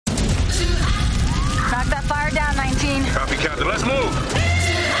Captain. Let's move.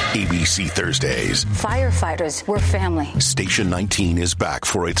 ABC Thursdays. Firefighters, we're family. Station 19 is back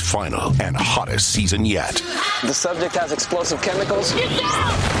for its final and hottest season yet. The subject has explosive chemicals. Get down!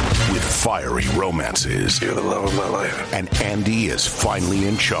 With fiery romances. You're the love of my life. And Andy is finally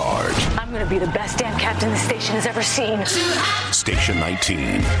in charge. I'm going to be the best damn captain the station has ever seen. Station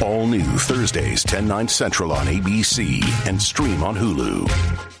 19. All new Thursdays, 10/9 Central on ABC and stream on Hulu.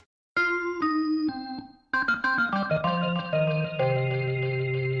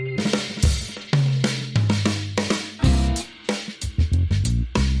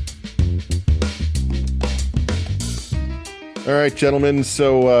 All right, gentlemen.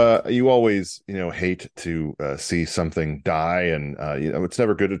 So you always, hate to see something die, and it's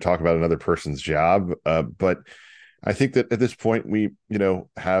never good to talk about another person's job. But I think that at this point, we,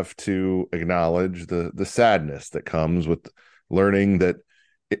 have to acknowledge the sadness that comes with learning that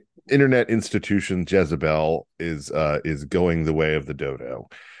internet institution Jezebel is going the way of the dodo.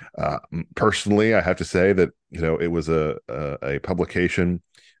 Personally, I have to say that it was a publication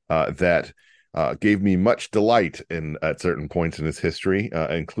that gave me much delight at certain points in its history,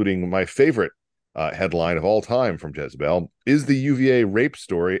 including my favorite headline of all time from Jezebel: "Is the UVA rape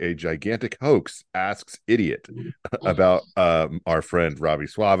story a gigantic hoax? Asks idiot," about our friend Robbie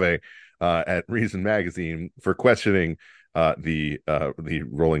Suave at Reason Magazine for questioning the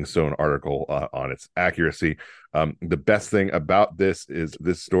Rolling Stone article on its accuracy. The best thing about this is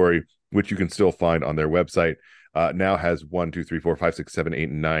this story, which you can still find on their website, now has 1, 2, 3, 4, 5, 6, 7, 8,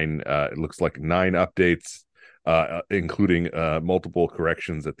 and 9. It looks like 9 updates, including multiple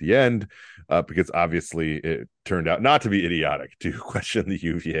corrections at the end, because obviously it turned out not to be idiotic to question the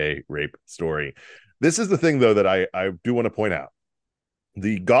UVA rape story. This is the thing, though, that I do want to point out.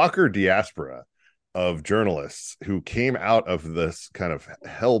 The Gawker diaspora of journalists who came out of this kind of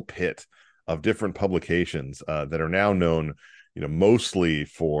hell pit of different publications that are now known mostly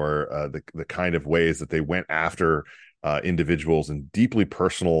for the kind of ways that they went after individuals in deeply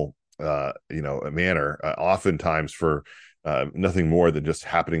personal, manner, oftentimes for nothing more than just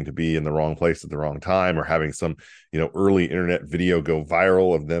happening to be in the wrong place at the wrong time, or having some, early internet video go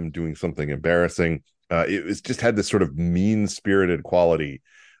viral of them doing something embarrassing. It was just had this sort of mean-spirited quality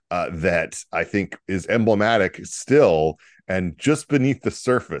that I think is emblematic still, and just beneath the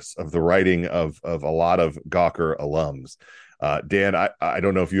surface of the writing of a lot of Gawker alums. Dan, I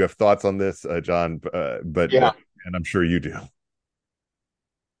don't know if you have thoughts on this, John, but yeah, and I'm sure you do.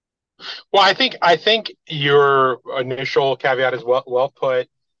 Well, I think your initial caveat is well put.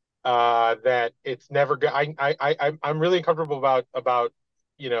 That it's never good. I'm really uncomfortable about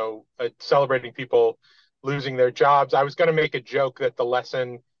celebrating people losing their jobs. I was going to make a joke that the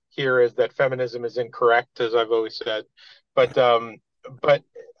lesson here is that feminism is incorrect, as I've always said, but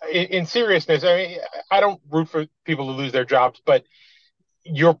in seriousness, I mean, I don't root for people to lose their jobs, but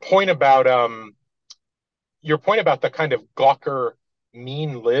your point about the kind of Gawker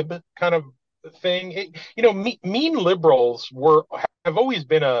mean lib kind of thing, mean liberals have always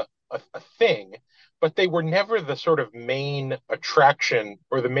been a thing, but they were never the sort of main attraction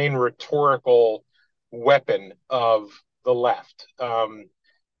or the main rhetorical weapon of the left.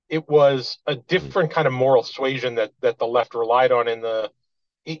 It was a different kind of moral suasion that the left relied on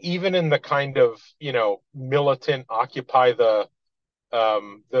even in the kind of militant Occupy the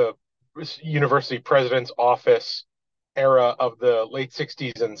university president's office era of the late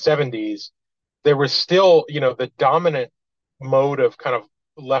 60s and 70s. There was still the dominant mode of kind of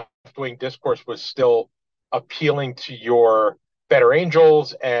left-wing discourse was still appealing to your better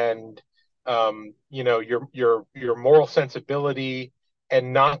angels and your moral sensibility,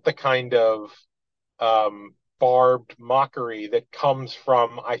 and not the kind of barbed mockery that comes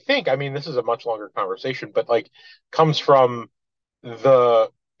from, I mean, this is a much longer conversation, but comes from the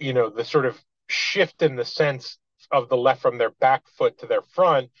sort of shift in the sense of the left from their back foot to their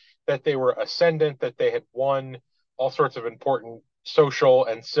front, that they were ascendant, that they had won all sorts of important social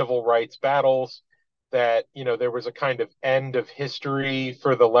and civil rights battles, that there was a kind of end of history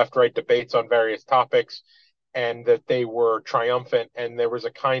for the left-right debates on various topics, and that they were triumphant, and there was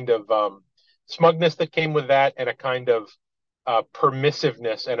a kind of smugness that came with that, and a kind of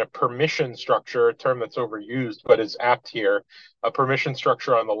permissiveness and a permission structure, a term that's overused but is apt here, a permission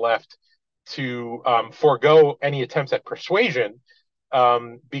structure on the left to forego any attempts at persuasion,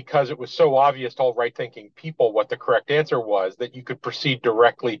 because it was so obvious to all right-thinking people what the correct answer was, that you could proceed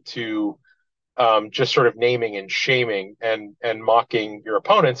directly to just sort of naming and shaming and mocking your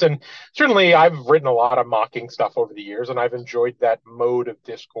opponents. And certainly I've written a lot of mocking stuff over the years, and I've enjoyed that mode of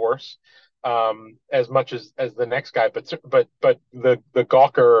discourse as much as the next guy. But the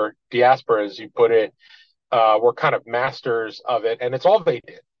Gawker diaspora, as you put it, were kind of masters of it, and it's all they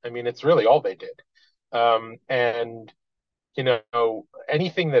did. I mean, it's really all they did. And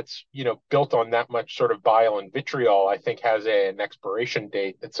anything that's built on that much sort of bile and vitriol, I think, has an expiration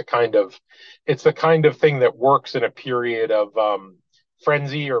date. It's the kind of thing that works in a period of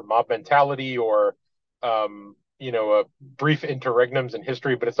frenzy or mob mentality or a brief interregnums in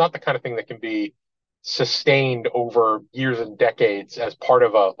history, but it's not the kind of thing that can be sustained over years and decades as part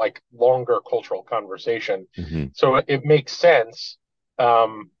of a longer cultural conversation. Mm-hmm. So it makes sense,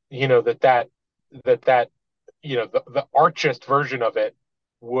 that the archist version of it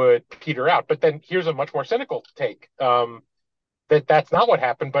would peter out. But then here's a much more cynical take, that's not what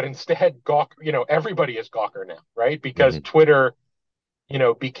happened, but instead Gawker, everybody is Gawker now, right? Because Mm-hmm. Twitter,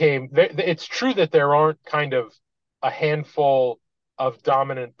 became, it's true that there aren't kind of a handful of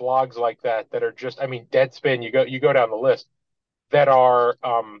dominant blogs like that are just, I mean, Deadspin, you go down the list, that are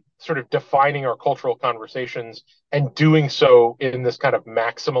sort of defining our cultural conversations and doing so in this kind of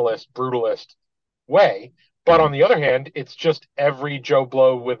maximalist, brutalist way. But on the other hand, it's just every Joe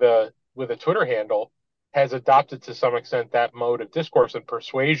Blow with a Twitter handle has adopted to some extent that mode of discourse, and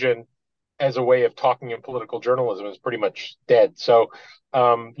persuasion as a way of talking in political journalism is pretty much dead. So,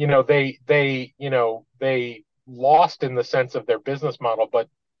 they lost in the sense of their business model, but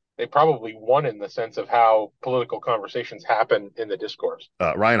they probably won in the sense of how political conversations happen in the discourse.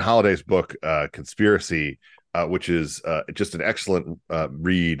 Ryan Holiday's book, Conspiracy, which is just an excellent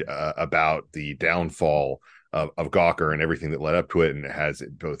read about the downfall of Gawker and everything that led up to it. And it has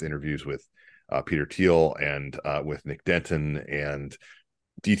both interviews with Peter Thiel and with Nick Denton, and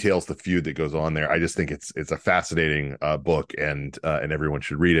details the feud that goes on there. I just think it's a fascinating book, and everyone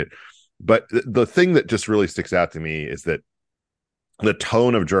should read it. But the thing that just really sticks out to me is that the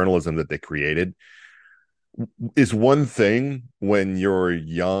tone of journalism that they created is one thing when you're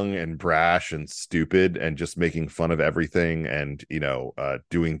young and brash and stupid and just making fun of everything, and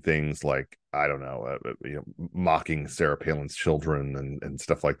doing things like, I don't know, mocking Sarah Palin's children and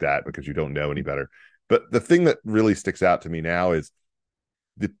stuff like that because you don't know any better. But the thing that really sticks out to me now is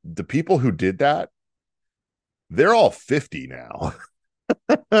the people who did that, they're all 50 now.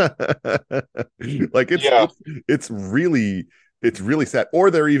 It's really sad,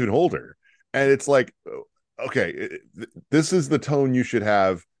 or they're even older, and it's like, okay, this is the tone you should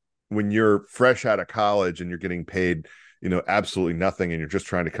have when you're fresh out of college and you're getting paid absolutely nothing, and you're just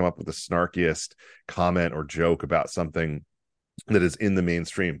trying to come up with the snarkiest comment or joke about something that is in the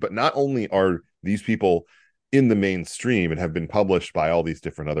mainstream. But not only are these people in the mainstream and have been published by all these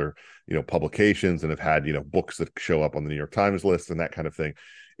different other publications and have had books that show up on the New York Times list and that kind of thing,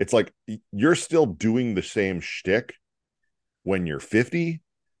 it's like you're still doing the same shtick when you're 50.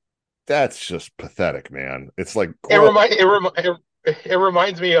 That's just pathetic, man. It's like it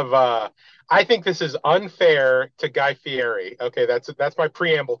reminds me of I think this is unfair to Guy Fieri. Okay, that's my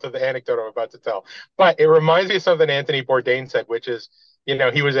preamble to the anecdote I'm about to tell. But it reminds me of something Anthony Bourdain said, which is,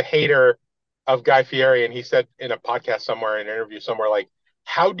 he was a hater of Guy Fieri, and he said in a podcast somewhere, in an interview somewhere, like,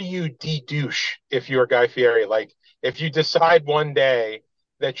 how do you de-douche if you're Guy Fieri? Like, if you decide one day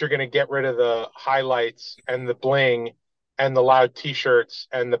that you're going to get rid of the highlights and the bling and the loud T-shirts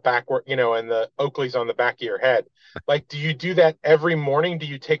and the backward, and the Oakleys on the back of your head, like, do you do that every morning? Do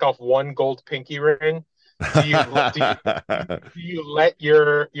you take off one gold pinky ring? Do you let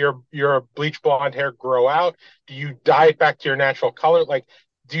your bleach blonde hair grow out? Do you dye it back to your natural color? Like,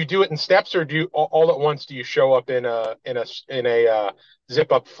 do you do it in steps, or do you all at once? Do you show up in a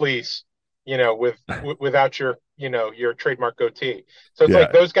zip up fleece, without your your trademark goatee? So it's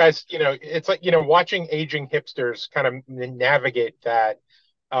like those guys, it's like watching aging hipsters kind of navigate that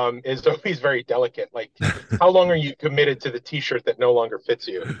is always very delicate. Like, how long are you committed to the T-shirt that no longer fits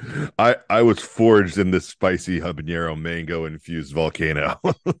you? I was forged in this spicy habanero mango infused volcano.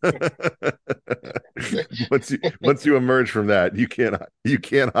 once you emerge from that, you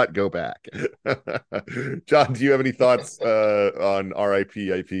cannot go back. John, do you have any thoughts on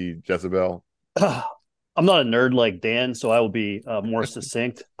R.I.P. IP Jezebel? I'm not a nerd like Dan, so I will be more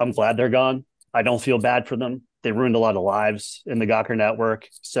succinct. I'm glad they're gone. I don't feel bad for them. They ruined a lot of lives in the Gawker network.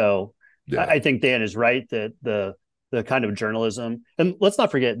 So yeah. I think Dan is right that the kind of journalism, and let's not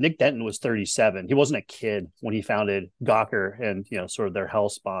forget, Nick Denton was 37. He wasn't a kid when he founded Gawker and, sort of their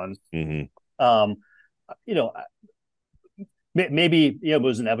hellspawn. Mm-hmm. Maybe it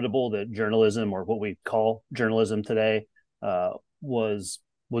was inevitable that journalism, or what we call journalism today, was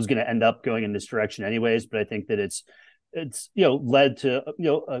going to end up going in this direction anyways. But I think that it's led to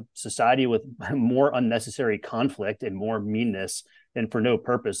a society with more unnecessary conflict and more meanness, and for no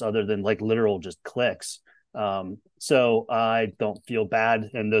purpose other than like literal just clicks. So I don't feel bad,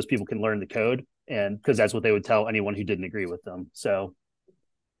 and those people can learn the code. and because that's what they would tell anyone who didn't agree with them. So,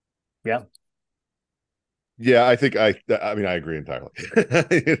 yeah. Yeah, I think I mean I agree entirely.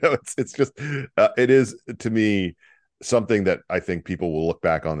 It's just it is to me something that I think people will look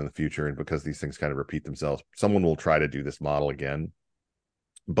back on in the future, and because these things kind of repeat themselves, someone will try to do this model again.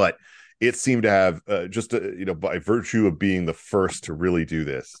 But it seemed to have by virtue of being the first to really do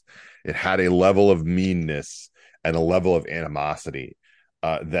this, it had a level of meanness and a level of animosity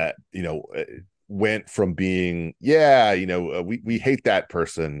that went from being we hate that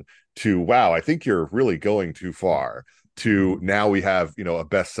person to wow, I think you're really going too far, to now we have a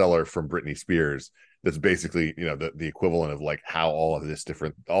bestseller from Britney Spears that's basically the equivalent of like how all of these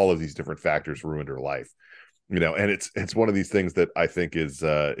different factors ruined her life. And it's one of these things that I think is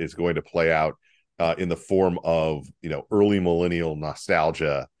going to play out in the form of early millennial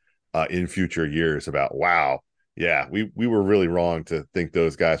nostalgia in future years about wow, yeah, we were really wrong to think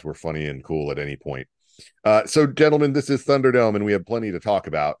those guys were funny and cool at any point. So gentlemen, this is Thunderdome and we have plenty to talk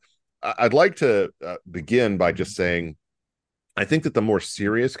about. I'd like to begin by just saying I think that the more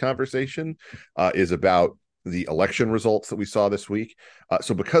serious conversation is about the election results that we saw this week.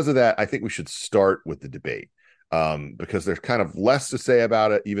 So because of that, I think we should start with the debate. Because there's kind of less to say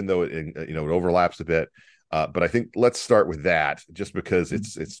about it, even though it overlaps a bit. But I think let's start with that, just because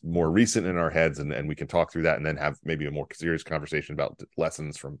it's more recent in our heads, and we can talk through that, and then have maybe a more serious conversation about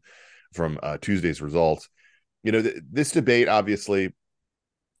lessons from Tuesday's results. This debate obviously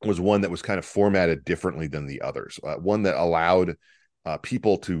was one that was kind of formatted differently than the others. One that allowed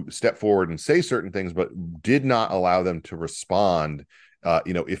people to step forward and say certain things, but did not allow them to respond.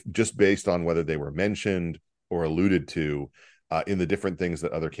 If just based on whether they were mentioned or alluded to in the different things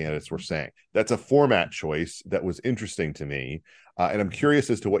that other candidates were saying. That's a format choice that was interesting to me. And I'm curious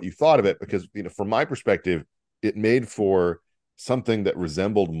as to what you thought of it, because, from my perspective, it made for something that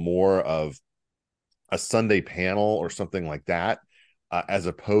resembled more of a Sunday panel or something like that, as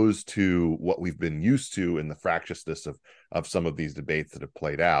opposed to what we've been used to in the fractiousness of some of these debates that have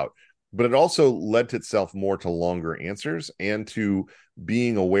played out. But it also lent itself more to longer answers and to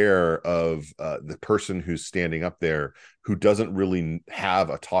being aware of the person who's standing up there who doesn't really have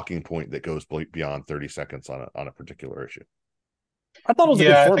a talking point that goes beyond 30 seconds on a particular issue. I thought it was a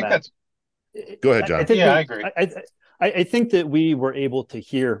good format. Go ahead, John. I agree. I think that we were able to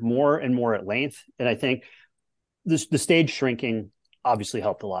hear more and more at length. And I think the stage shrinking obviously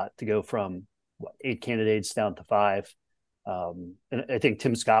helped a lot to go from 8 candidates down to 5. And I think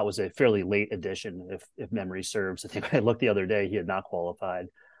Tim Scott was a fairly late addition, if memory serves. I think I looked the other day, he had not qualified.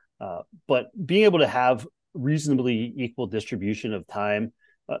 But being able to have reasonably equal distribution of time,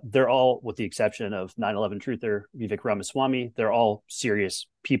 they're all, with the exception of 9/11 truther Vivek Ramaswamy, they're all serious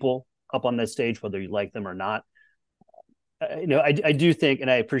people up on that stage, whether you like them or not. I do think, and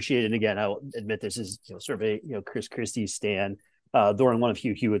I appreciate it. Again, I'll admit this is sort of a Chris Christie stand during one of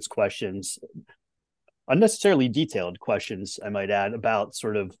Hugh Hewitt's questions. Unnecessarily detailed questions, I might add, about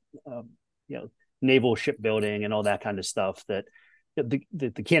sort of naval shipbuilding and all that kind of stuff that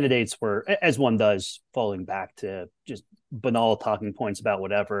the candidates were, as one does, falling back to just banal talking points about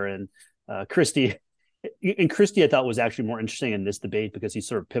whatever. And Christie, I thought was actually more interesting in this debate because he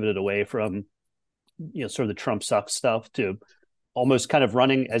sort of pivoted away from sort of the Trump sucks stuff to almost kind of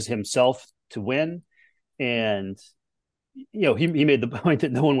running as himself to win. And he made the point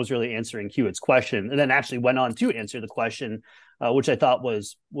that no one was really answering Hewitt's question, and then actually went on to answer the question, which I thought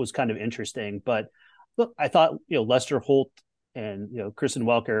was kind of interesting. But look, I thought Lester Holt and Kristen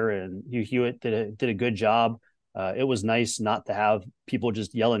Welker and Hugh Hewitt did a good job. It was nice not to have people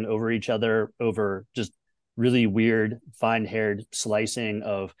just yelling over each other over just really weird fine-haired slicing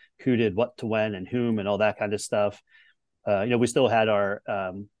of who did what to when and whom and all that kind of stuff. We still had our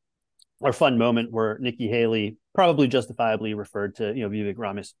fun moment where Nikki Haley probably justifiably referred to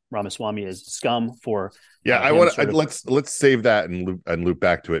Vivek Ramaswamy as scum for let's save that and loop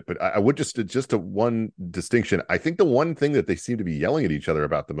back to it. But I would just a one distinction. I think the one thing that they seem to be yelling at each other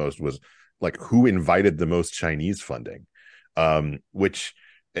about the most was like who invited the most Chinese funding, which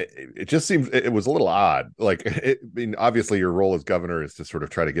it just seems it was a little odd. Like, obviously your role as governor is to sort of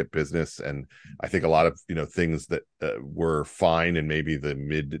try to get business, and I think a lot of things that were fine in maybe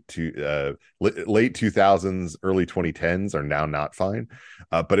the late 2000s, early 2010s are now not fine.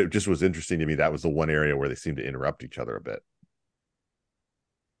 But it just was interesting to me that was the one area where they seemed to interrupt each other a bit.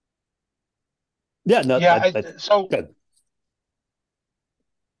 Yeah, no, so good.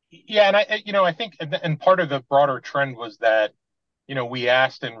 Yeah, and I think, and part of the broader trend was that we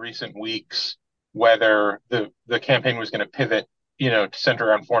asked in recent weeks whether the campaign was going to pivot, to center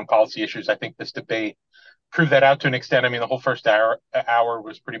around foreign policy issues. I think this debate proved that out to an extent. I mean, the whole first hour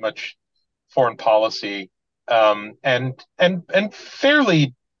was pretty much foreign policy, and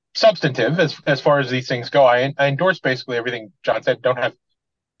fairly substantive as far as these things go. I endorse basically everything John said. Don't have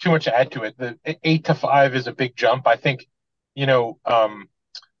too much to add to it. The 8-5 is a big jump. I think,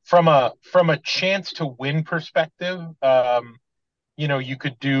 from a chance to win perspective, you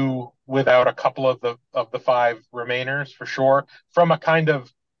could do without a couple of the 5 remainers for sure. From a kind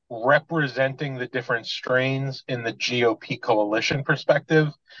of representing the different strains in the GOP coalition perspective,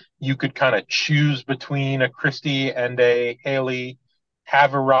 you could kind of choose between a Christie and a Haley,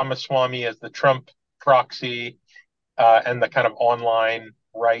 have a Ramaswamy as the Trump proxy, and the kind of online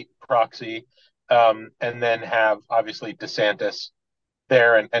right proxy, and then have obviously DeSantis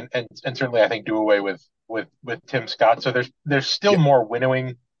there, and certainly I think do away with Tim Scott. So there's still more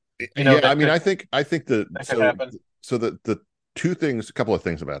winnowing. I think the two things, a couple of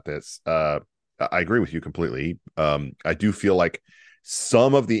things about this. I agree with you completely. I do feel like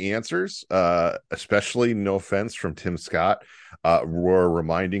some of the answers, especially, no offense, from Tim Scott, were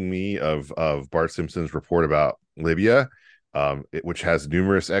reminding me of Bart Simpson's report about Libya, which has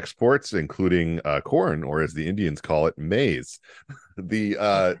numerous exports, including corn, or as the Indians call it, maize.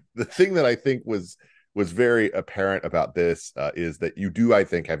 The thing that I think was very apparent about this is that you do, I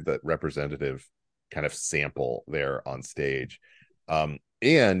think, have the representative kind of sample there on stage.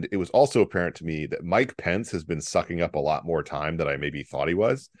 And it was also apparent to me that Mike Pence has been sucking up a lot more time than I maybe thought he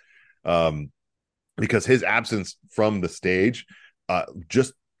was, because his absence from the stage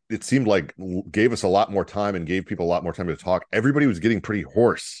just, it seemed like, gave us a lot more time and gave people a lot more time to talk. Everybody was getting pretty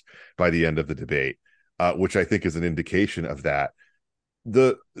hoarse by the end of the debate, which I think is an indication of that.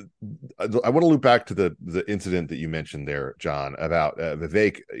 I want to loop back to the incident that you mentioned there, John, about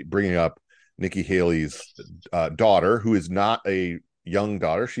Vivek bringing up Nikki Haley's daughter, who is not a young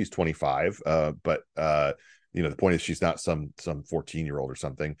daughter. She's 25, but the point is she's not some 14-year-old or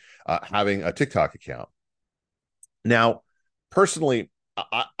something, having a TikTok account. Now, personally,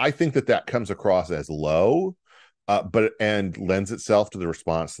 I think that comes across as low, and lends itself to the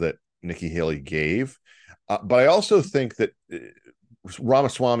response that Nikki Haley gave. But I also think that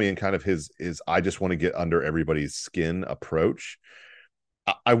Ramaswamy and kind of his I just want to get under everybody's skin approach,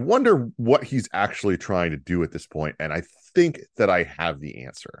 I wonder what he's actually trying to do at this point, and I think that I have the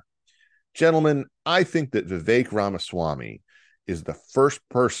answer. Gentlemen, I think that Vivek Ramaswamy is the first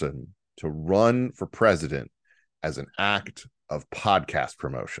person to run for president as an act of podcast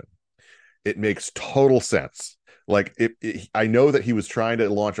promotion. It makes total sense. Like, I know that he was trying to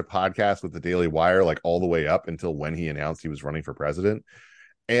launch a podcast with the Daily Wire, like all the way up until when he announced he was running for president.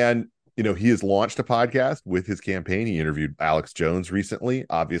 And, he has launched a podcast with his campaign. He interviewed Alex Jones recently,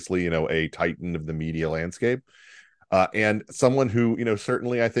 obviously, a titan of the media landscape. And someone who,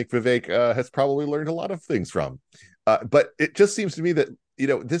 certainly I think Vivek has probably learned a lot of things from. But it just seems to me that,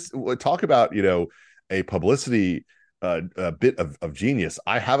 this talk about, a publicity a bit of genius.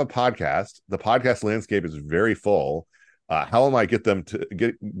 I have a podcast. The podcast landscape is very full. How am I going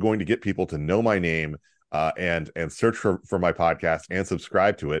to get people to know my name and search for my podcast and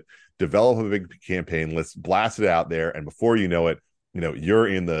subscribe to it, develop a big campaign list, blast it out there, and before you know it, you're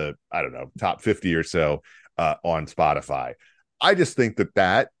in the, I don't know, top 50 or so on Spotify. I just think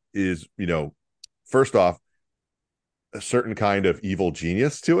that is, first off, a certain kind of evil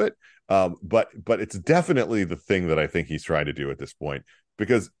genius to it. But it's definitely the thing that I think he's trying to do at this point,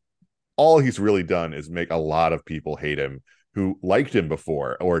 because all he's really done is make a lot of people hate him who liked him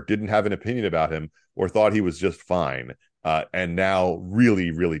before or didn't have an opinion about him or thought he was just fine, and now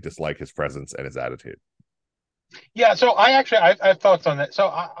really, really dislike his presence and his attitude. Yeah, so I have thoughts on that.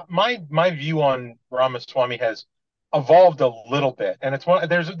 So my view on Ramaswamy has evolved a little bit, and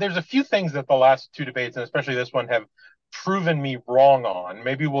there's a few things that the last two debates, and especially this one, have proven me wrong on.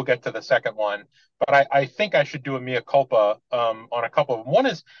 Maybe we'll get to the second one, but I think I should do a mea culpa on a couple of them. One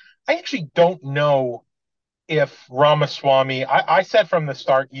is, I actually don't know if Ramaswamy, I said from the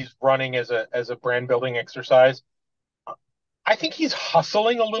start he's running as a brand building exercise. I think he's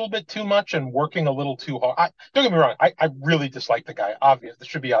hustling a little bit too much and working a little too hard. Don't get me wrong, I really dislike the guy. Obvious, this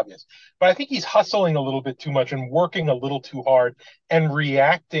should be obvious. But I think he's hustling a little bit too much and working a little too hard and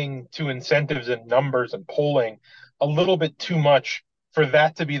reacting to incentives and numbers and polling a little bit too much for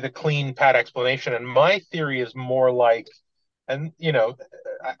that to be the clean, pat explanation. And my theory is more like, and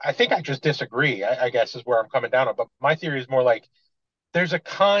I think I just disagree, I guess is where I'm coming down on. But my theory is more like, there's a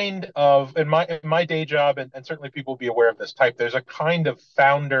kind of, in my day job, and certainly people will be aware of this type, there's a kind of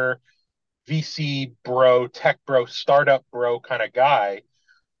founder, VC bro, tech bro, startup bro kind of guy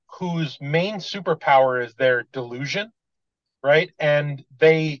whose main superpower is their delusion, right? And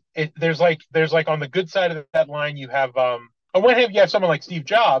there's like on the good side of that line, you have on one hand you have someone like Steve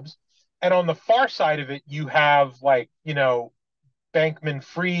Jobs, on the far side of it, you have like,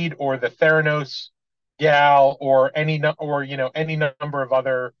 Bankman-Fried or the Theranos gal or any number of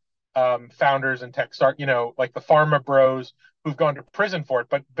other founders and tech start, like the pharma bros who've gone to prison for it.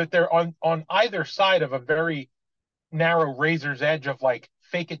 But they're on either side of a very narrow razor's edge of like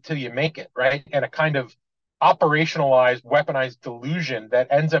fake it till you make it, right? And a kind of operationalized, weaponized delusion that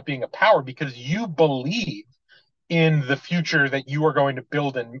ends up being a power because you believe in the future that you are going to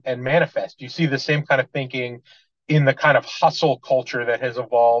build and manifest. You see the same kind of thinking in the kind of hustle culture that has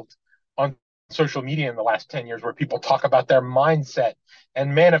evolved on social media in the last 10 years, where people talk about their mindset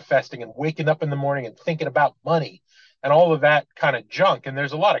and manifesting and waking up in the morning and thinking about money and all of that kind of junk. And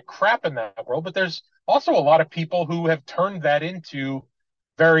there's a lot of crap in that world, but there's also a lot of people who have turned that into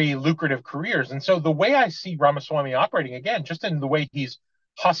very lucrative careers. And so the way I see Ramaswamy operating, again, just in the way he's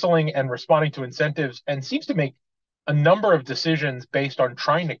hustling and responding to incentives, and seems to make a number of decisions based on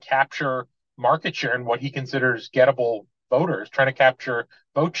trying to capture market share and what he considers gettable voters, trying to capture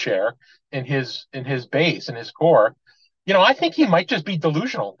vote share in his base and his core. I think he might just be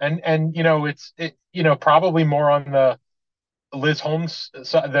delusional, and it's probably more on the Liz Holmes,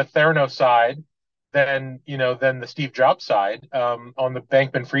 the Theranos side, than the Steve Jobs side, on the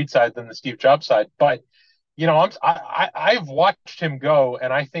Bankman-Fried side than the Steve Jobs side. But I've watched him go,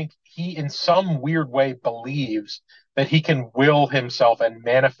 and I think he, in some weird way, believes that he can will himself and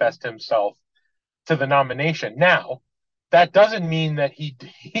manifest himself to the nomination. Now, that doesn't mean that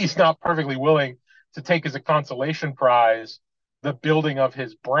he's not perfectly willing to take as a consolation prize the building of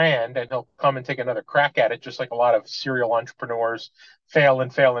his brand, and he'll come and take another crack at it, just like a lot of serial entrepreneurs fail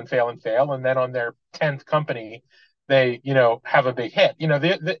and fail and fail and fail, and then on their 10th company, they have a big hit.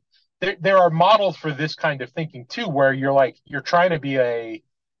 There are models for this kind of thinking too, where you're trying to be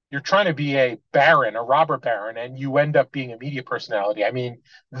a baron, a robber baron, and you end up being a media personality. I mean,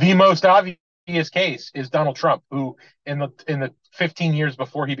 the most obvious case is Donald Trump, who in the 15 years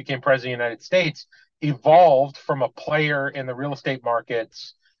before he became president of the United States evolved from a player in the real estate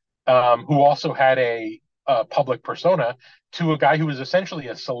markets, who also had a public persona, to a guy who was essentially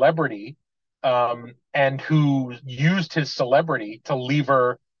a celebrity, and who used his celebrity to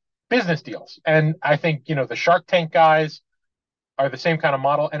lever business deals. And I think the Shark Tank guys are the same kind of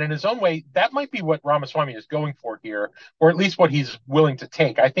model, and in his own way, that might be what Ramaswamy is going for here, or at least what he's willing to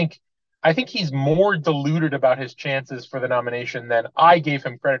take. I think he's more deluded about his chances for the nomination than I gave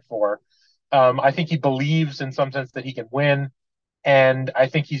him credit for. I think he believes in some sense that he can win, and I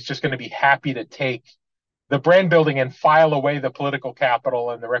think he's just going to be happy to take the brand building and file away the political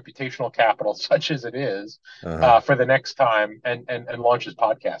capital and the reputational capital, such as it is, for the next time, and launch his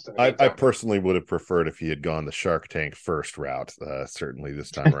podcast. I personally would have preferred if he had gone the Shark Tank first route, certainly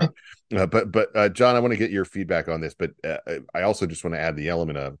this time around. But John, I want to get your feedback on this, but I also just want to add the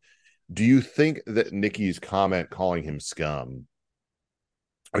element of, do you think that Nikki's comment calling him scum,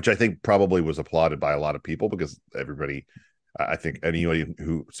 which I think probably was applauded by a lot of people, because everybody, I think anybody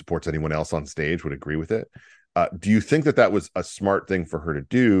who supports anyone else on stage would agree with it. Do you think that was a smart thing for her to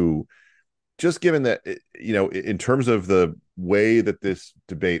do, just given that, in terms of the way that this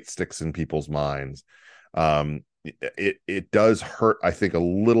debate sticks in people's minds, it does hurt, I think, a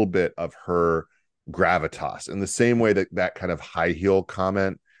little bit of her gravitas, in the same way that kind of high heel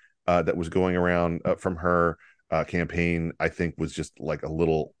comment that was going around from her campaign, I think, was just like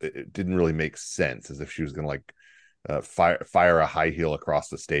it didn't really make sense, as if she was going to fire a high heel across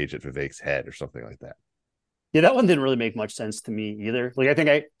the stage at Vivek's head or something like that. Yeah, that one didn't really make much sense to me either. Like, I think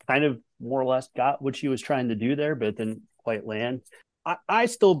I kind of more or less got what she was trying to do there, but it didn't quite land. I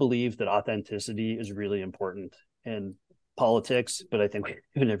still believe that authenticity is really important in politics, but I think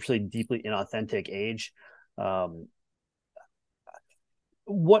we're in a really deeply inauthentic age.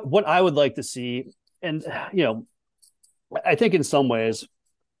 What I would like to see, and I think in some ways,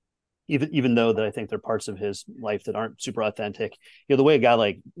 even though that I think there are parts of his life that aren't super authentic, the way a guy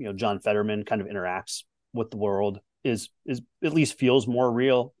like John Fetterman kind of interacts with the world is at least feels more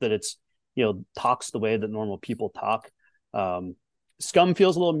real, that it's talks the way that normal people talk. Scum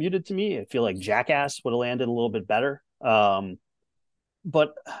feels a little muted to me. I feel like Jackass would have landed a little bit better.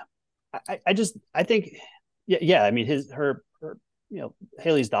 But I think yeah, I mean her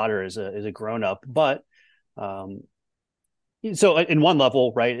Haley's daughter is a grown up, but so in one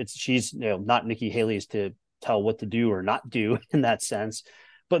level, right, she's not Nikki Haley's to tell what to do or not do in that sense.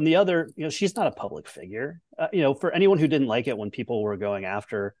 But in the other, she's not a public figure. For anyone who didn't like it when people were going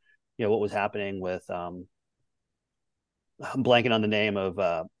after, what was happening with, I'm blanking on the name of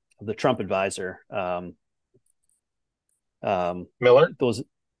the Trump advisor. Miller? The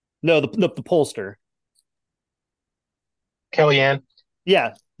pollster. Kellyanne.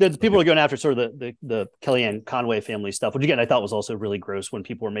 Yeah. The people are going after sort of the Kellyanne Conway family stuff, which again I thought was also really gross when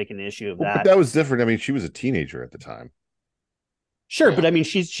people were making an issue of that. But that was different. I mean, she was a teenager at the time. Sure, but I mean,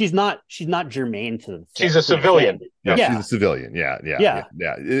 she's not germane to the. She's a civilian. Yeah, she's a civilian. Yeah.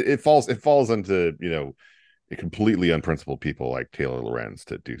 It falls into completely unprincipled people like Taylor Lorenz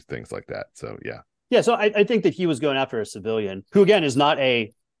to do things like that. So yeah. So I think that he was going after a civilian who again is not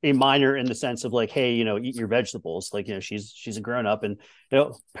a minor in the sense of like, hey, eat your vegetables. Like, she's a grown up, and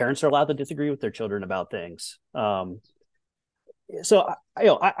parents are allowed to disagree with their children about things. So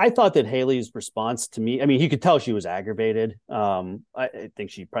I thought that Haley's response to me, I mean, you could tell she was aggravated. I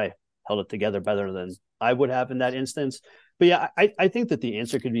think she probably held it together better than I would have in that instance. But yeah, I think that the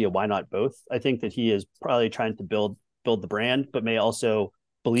answer could be a why not both. I think that he is probably trying to build the brand, but may also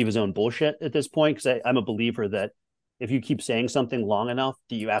believe his own bullshit at this point. Because I'm a believer that if you keep saying something long enough,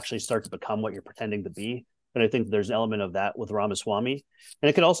 that you actually start to become what you're pretending to be. And I think there's an element of that with Ramaswamy. And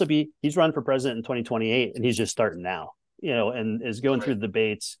it could also be he's running for president in 2028 and he's just starting now. And is going through the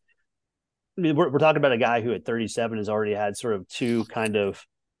debates. I mean, we're talking about a guy who at 37 has already had sort of two kind of,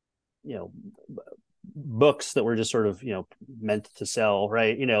 books that were just sort of, meant to sell,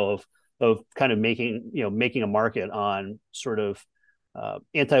 right? Of kind of making a market on sort of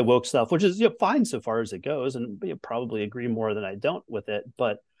anti-woke stuff, which is fine so far as it goes. And probably agree more than I don't with it.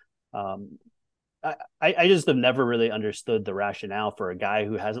 But I just have never really understood the rationale for a guy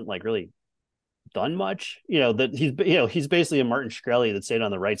who hasn't really done much, that he's basically a Martin Shkreli that stayed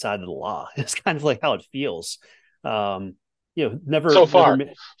on the right side of the law. It's kind of like how it feels. Never so far.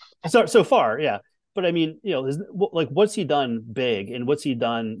 So far. Yeah. But I mean, what's he done big and what's he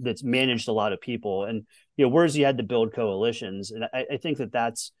done that's managed a lot of people, and, where's he had to build coalitions. And I think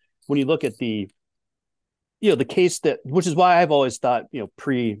that's when you look at the case that, which is why I've always thought,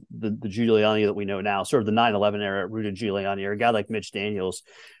 pre the Giuliani that we know now, sort of the 9/11 era rooted Giuliani, or a guy like Mitch Daniels,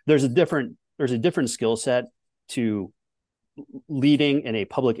 there's a different skill set to leading in a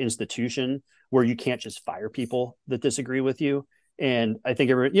public institution where you can't just fire people that disagree with you. And I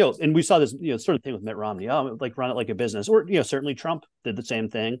think and we saw this, sort of thing with Mitt Romney, run it like a business, or, certainly Trump did the same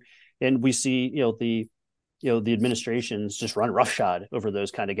thing. And we see, the administrations just run roughshod over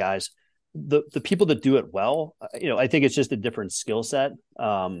those kind of guys. The people that do it well, I think it's just a different skill set.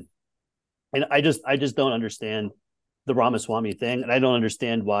 And I just don't understand the Ramaswamy thing. And I don't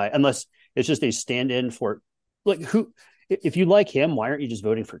understand why, unless it's just a stand-in for who, if you like him, why aren't you just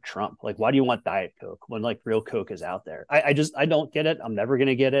voting for Trump? Why do you want Diet Coke when real Coke is out there? I don't get it. I'm never going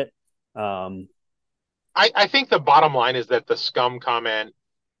to get it. I think the bottom line is that the scum comment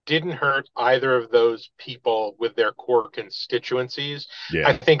didn't hurt either of those people with their core constituencies. Yeah.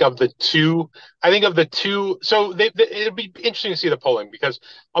 I think of the two, so it'd be interesting to see the polling, because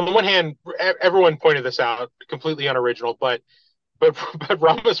on the one hand, everyone pointed this out, completely unoriginal, but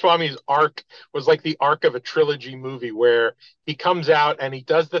Ramaswamy's arc was like the arc of a trilogy movie where he comes out and he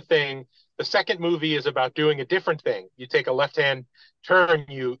does the thing. The second movie is about doing a different thing. You take a left-hand turn,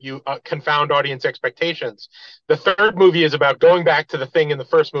 you confound audience expectations. The third movie is about going back to the thing in the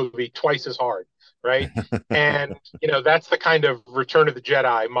first movie twice as hard, right? And that's the kind of Return of the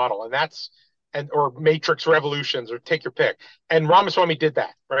Jedi model, or Matrix Revolutions, or take your pick. And Ramaswamy did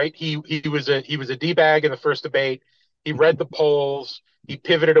that, right? He was a D-bag in the first debate. He read the polls. He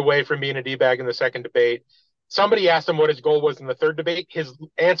pivoted away from being a D-bag in the second debate. Somebody asked him what his goal was in the third debate. His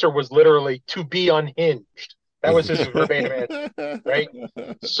answer was literally to be unhinged. That was his verbatim answer, right?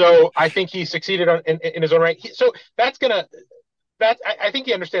 So I think he succeeded in his own right. I think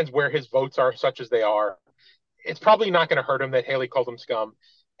he understands where his votes are, such as they are. It's probably not going to hurt him that Haley called him scum.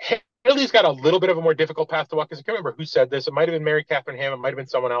 Haley's got a little bit of a more difficult path to walk, because I can't remember who said this. It might have been Mary Catherine Ham. It might have been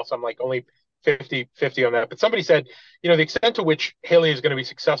someone else. I'm only 50-50 on that. But somebody said, the extent to which Haley is going to be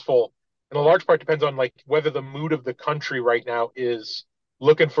successful, in a large part, depends on whether the mood of the country right now is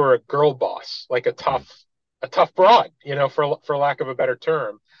looking for a girl boss, like a tough broad, for lack of a better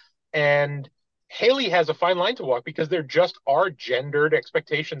term. And Haley has a fine line to walk, because there just are gendered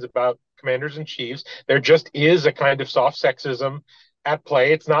expectations about commanders and chiefs. There just is a kind of soft sexism at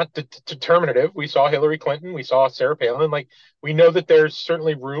play. It's not determinative. We saw Hillary Clinton. We saw Sarah Palin. We know that there's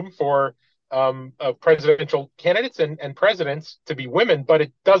certainly room for presidential candidates and presidents to be women, but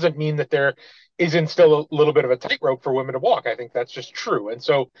it doesn't mean that there isn't still a little bit of a tightrope for women to walk. I think that's just true. And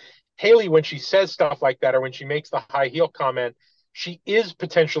so Haley, when she says stuff like that, or when she makes the high heel comment, she is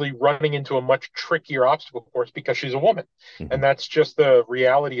potentially running into a much trickier obstacle course, because she's a woman. Mm-hmm. And that's just the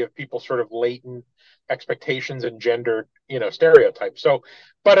reality of people's sort of latent expectations and gendered, stereotypes. So,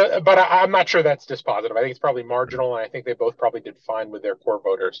 but I'm not sure that's dispositive. I think it's probably marginal, and I think they both probably did fine with their core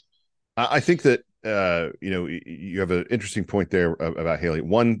voters. I think that you have an interesting point there about Haley.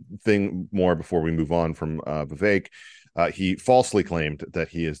 One thing more before we move on from Vivek. He falsely claimed that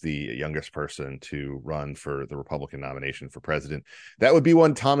he is the youngest person to run for the Republican nomination for president. That would be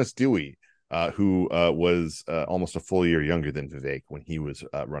one Thomas Dewey, who was almost a full year younger than Vivek when he was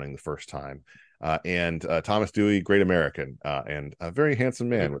running the first time. And Thomas Dewey, great American, and a very handsome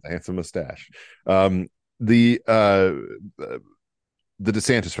man with a handsome mustache. The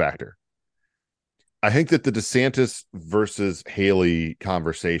DeSantis factor. I think that the DeSantis versus Haley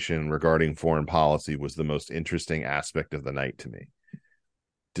conversation regarding foreign policy was the most interesting aspect of the night to me.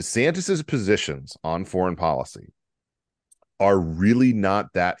 DeSantis's positions on foreign policy are really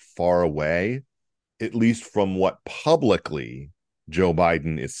not that far away, at least from what publicly Joe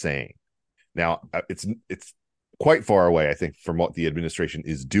Biden is saying. Now, it's quite far away, I think, from what the administration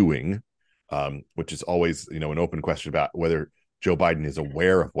is doing, which is always, an open question about whether Joe Biden is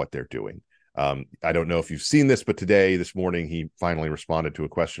aware of what they're doing. I don't know if you've seen this, but this morning, he finally responded to a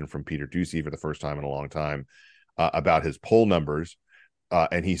question from Peter Doocy for the first time in a long time about his poll numbers.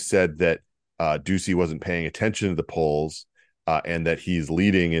 And he said that Doocy wasn't paying attention to the polls and that he's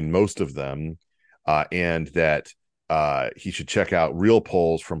leading in most of them and that he should check out real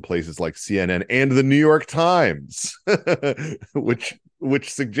polls from places like CNN and the New York Times, which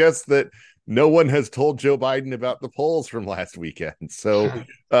suggests that no one has told Joe Biden about the polls from last weekend. So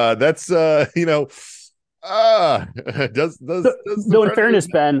that's does though in fairness,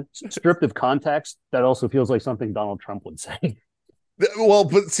 Ben, stripped of context, that also feels like something Donald Trump would say. Well,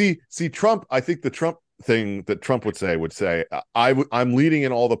 but see Trump, I think the Trump thing that Trump would say I'm leading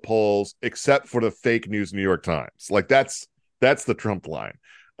in all the polls except for the fake news New York Times. Like that's the Trump line.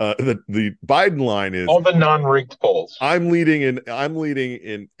 The Biden line is all the non-rigged polls. I'm leading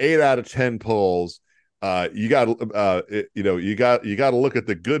in 8 out of 10 polls. You got to look at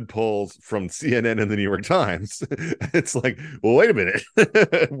the good polls from CNN and the New York Times. It's like, well, wait a minute.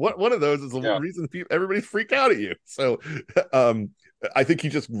 One of those is the reason everybody's freaked out at you. So I think he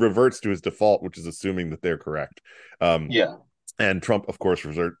just reverts to his default, which is assuming that they're correct. And Trump, of course,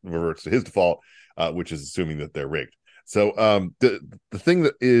 reverts to his default, which is assuming that they're rigged. So the thing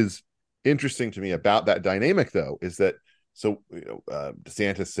that is interesting to me about that dynamic, though, is that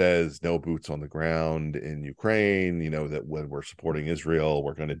DeSantis says no boots on the ground in Ukraine, that when we're supporting Israel,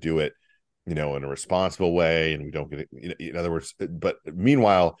 we're going to do it, in a responsible way. And we don't get it, in other words, but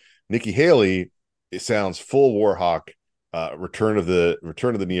meanwhile, Nikki Haley, it sounds full war hawk, return of the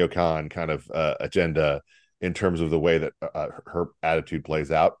neocon kind of agenda in terms of the way that her attitude plays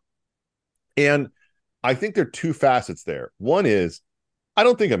out. And I think there are two facets there. One is, I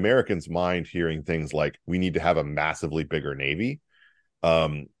don't think Americans mind hearing things like we need to have a massively bigger Navy.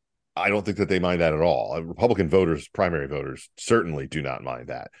 I don't think that they mind that at all. Republican voters, primary voters, certainly do not mind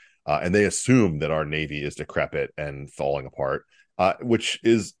that. And they assume that our Navy is decrepit and falling apart, which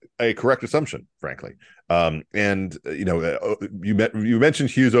is a correct assumption, frankly. You mentioned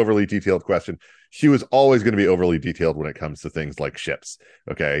Hugh's overly detailed question. Hugh is always going to be overly detailed when it comes to things like ships.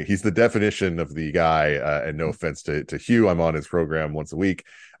 Okay, he's the definition of the guy. And no offense to Hugh, I'm on his program once a week.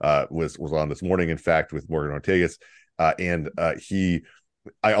 Was on this morning, in fact, with Morgan Ortegas, and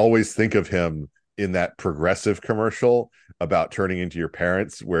I always think of him in that Progressive commercial about turning into your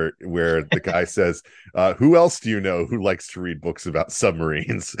parents, where the guy says, who else do you know who likes to read books about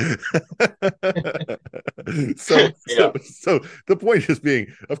submarines? So the point is being,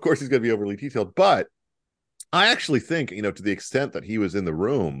 of course, he's going to be overly detailed, but I actually think, to the extent that he was in the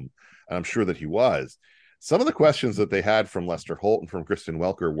room, and I'm sure that he was, some of the questions that they had from Lester Holt and from Kristen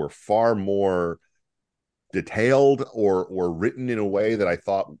Welker were far more detailed or written in a way that I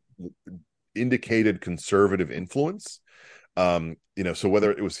thought indicated conservative influence. So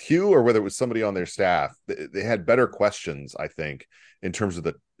whether it was Hugh or whether it was somebody on their staff, they had better questions, I think, in terms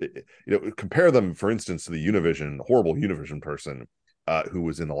of compare them, for instance, to the horrible Univision person who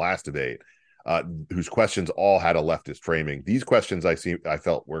was in the last debate, whose questions all had a leftist framing. These questions I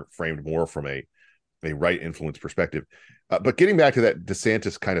felt were framed more from a right influence perspective. But getting back to that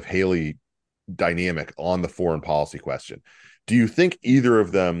DeSantis kind of Haley dynamic on the foreign policy question, do you think either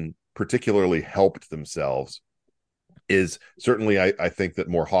of them particularly helped themselves? Is certainly I think that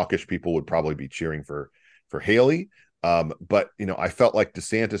more hawkish people would probably be cheering for Haley. But I felt like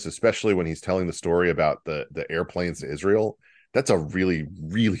DeSantis, especially when he's telling the story about the airplanes to Israel, that's a really,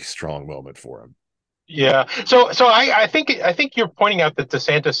 really strong moment for him. Yeah. So I think you're pointing out that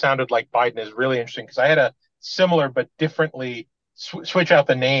DeSantis sounded like Biden is really interesting, because I had a similar but differently switch out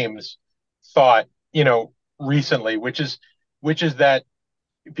the names thought, recently, which is that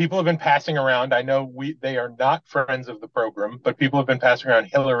people have been passing around. I know they are not friends of the program, but people have been passing around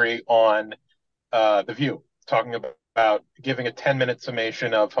Hillary on The View, talking about giving a 10-minute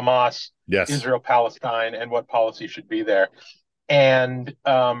summation of Hamas, Yes. Israel, Palestine, and what policy should be there. And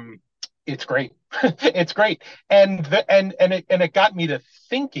it's great. It's great. And it got me to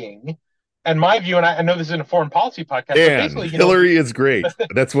thinking. And my view, and I know this isn't a foreign policy podcast, but basically, Hillary is great.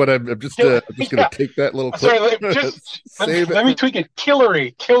 That's what I'm just going to take that little clip. Sorry, let me tweak it.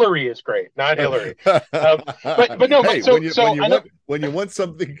 Killary is great, not Hillary. But no. Hey, but when you want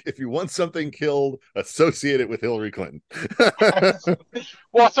something, if you want something killed, associate it with Hillary Clinton.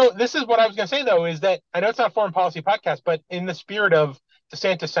 Well, so this is what I was going to say, though, is that I know it's not a foreign policy podcast, but in the spirit of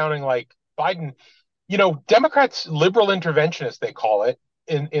DeSantis sounding like Biden, Democrats, liberal interventionists, they call it,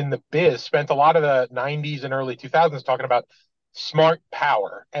 in the biz, spent a lot of the 90s and early 2000s talking about smart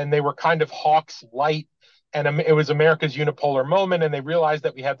power, and they were kind of Hawks light, and it was America's unipolar moment, and they realized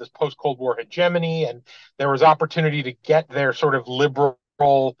that we had this post-Cold War hegemony, and there was opportunity to get their sort of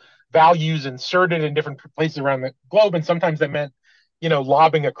liberal values inserted in different places around the globe, and sometimes that meant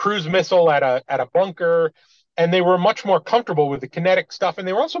lobbing a cruise missile at a bunker. And they were much more comfortable with the kinetic stuff, and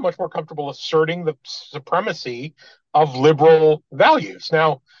they were also much more comfortable asserting the supremacy of liberal values.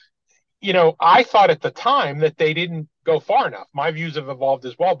 Now, I thought at the time that they didn't go far enough. My views have evolved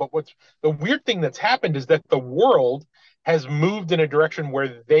as well. But what's the weird thing that's happened is that the world has moved in a direction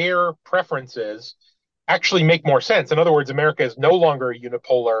where their preferences actually make more sense. In other words, America is no longer a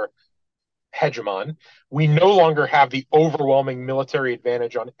unipolar hegemon. We no longer have the overwhelming military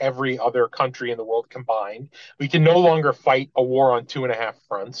advantage on every other country in the world combined. We can no longer fight a war on 2.5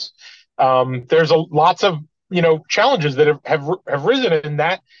 fronts. There's lots of challenges that have risen, and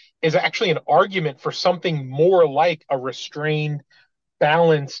that is actually an argument for something more like a restrained,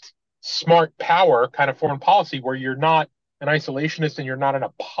 balanced, smart power kind of foreign policy, where you're not an isolationist and you're not an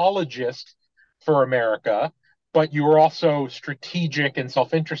apologist for America, but you are also strategic and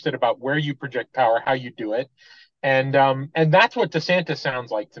self-interested about where you project power, how you do it. And that's what DeSantis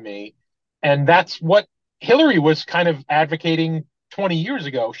sounds like to me. And that's what Hillary was kind of advocating 20 years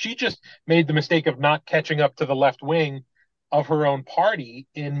ago. She just made the mistake of not catching up to the left wing of her own party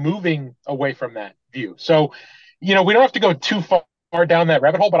in moving away from that view. So, we don't have to go too far down that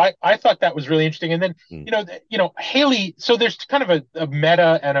rabbit hole, but I thought that was really interesting. And then, Haley, so there's kind of a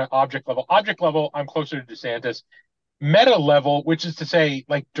meta and an object level. Object level, I'm closer to DeSantis. Meta level, which is to say,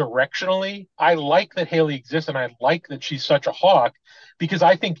 like, directionally, I like that Haley exists, and I like that she's such a hawk, because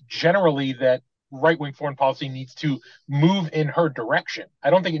I think generally that right-wing foreign policy needs to move in her direction.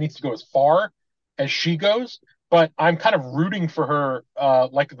 I don't think it needs to go as far as she goes, but I'm kind of rooting for her,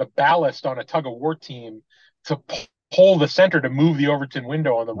 like the ballast on a tug-of-war team, to pull the center to move the Overton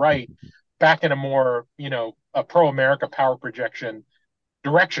window on the right back in a more, a pro-America power projection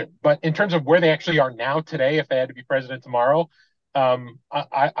direction. But in terms of where they actually are now today, if they had to be president tomorrow,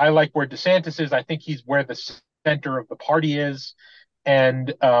 I like where DeSantis is. I think he's where the center of the party is,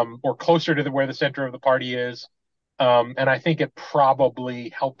 and or closer to where the center of the party is. And I think it probably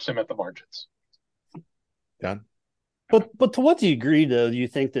helps him at the margins. Done. But to what degree, though, do you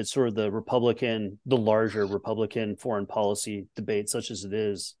think that sort of the larger Republican foreign policy debate, such as it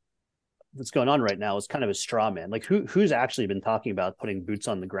is, that's going on right now, is kind of a straw man? Like, who's actually been talking about putting boots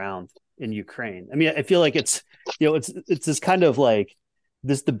on the ground in Ukraine? I mean, I feel like it's this kind of like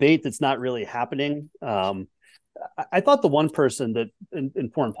this debate that's not really happening. I thought the one person that in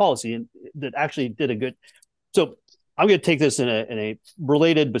foreign policy that actually did a good. So I'm going to take this in a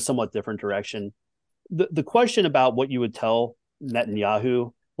related but somewhat different direction. The question about what you would tell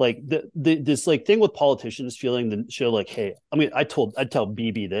Netanyahu, like this like thing with politicians feeling the show like, hey, I mean, I'd tell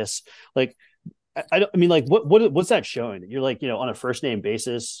Bibi this, like, I mean, like, what's that showing? That you're like, on a first name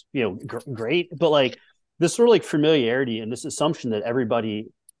basis, great, but like this sort of like familiarity and this assumption that everybody,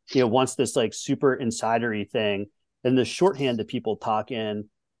 wants this like super insidery thing, and the shorthand that people talk in,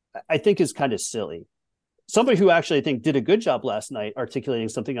 I think is kind of silly. Somebody who actually I think did a good job last night articulating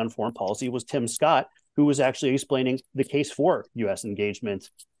something on foreign policy was Tim Scott, who was actually explaining the case for U.S. engagement,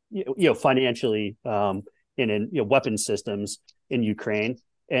 financially, and in weapons systems in Ukraine,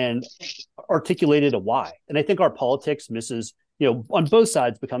 and articulated a why. And I think our politics misses, on both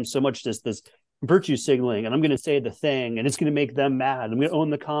sides, becomes so much just this virtue signaling, and I'm going to say the thing, and it's going to make them mad. I'm going to own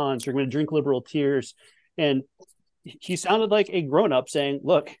the cons. We're going to drink liberal tears. And he sounded like a grown-up saying,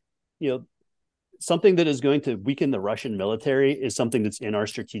 look, something that is going to weaken the Russian military is something that's in our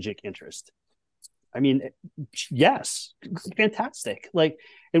strategic interest. I mean, yes, fantastic. Like,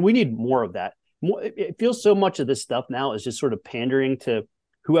 and we need more of that. It feels so much of this stuff now is just sort of pandering to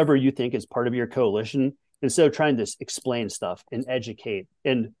whoever you think is part of your coalition, instead of trying to explain stuff and educate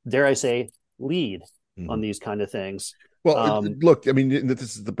and, dare I say, lead on these kind of things. Well, look, I mean, this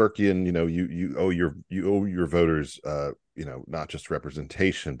is the Burkean, you owe your voters, not just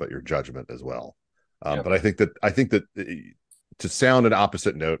representation, but your judgment as well. But I think that to sound an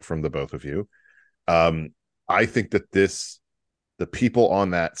opposite note from the both of you, I think that the people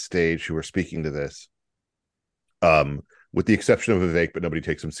on that stage who are speaking to this, with the exception of Vivek, but nobody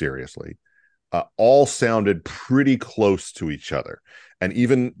takes him seriously, all sounded pretty close to each other. And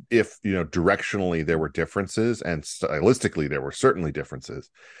even if, directionally there were differences and stylistically there were certainly differences,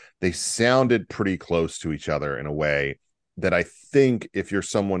 they sounded pretty close to each other in a way that I think if you're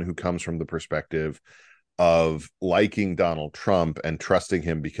someone who comes from the perspective of liking Donald Trump and trusting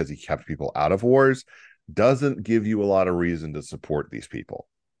him because he kept people out of wars, doesn't give you a lot of reason to support these people.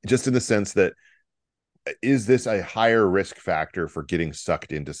 Just in the sense that, is this a higher risk factor for getting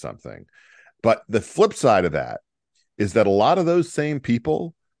sucked into something? But the flip side of that is that a lot of those same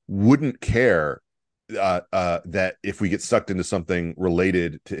people wouldn't care that if we get sucked into something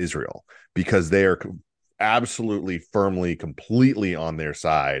related to Israel, because they are absolutely, firmly, completely on their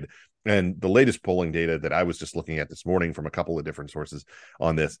side. And the latest polling data that I was just looking at this morning from a couple of different sources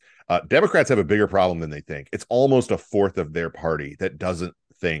on this, Democrats have a bigger problem than they think. It's almost a fourth of their party that doesn't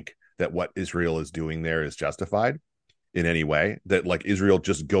think that what Israel is doing there is justified in any way, that like Israel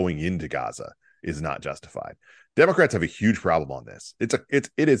just going into Gaza is not justified. Democrats have a huge problem on this. It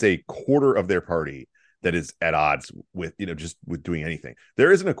is a quarter of their party that is at odds with, just with doing anything.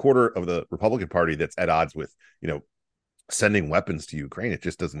 There isn't a quarter of the Republican Party that's at odds with, sending weapons to Ukraine. It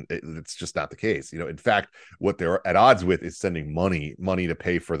just doesn't, it's just not the case. In fact, what they're at odds with is sending money to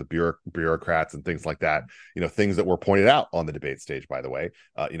pay for the bureaucrats and things like that, things that were pointed out on the debate stage, by the way,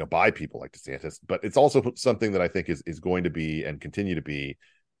 by people like DeSantis. But it's also something that I think is going to be and continue to be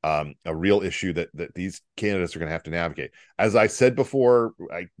a real issue that these candidates are going to have to navigate. As I said before,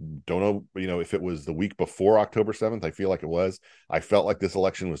 I don't know, if it was the week before October 7th, I feel like it was. I felt like this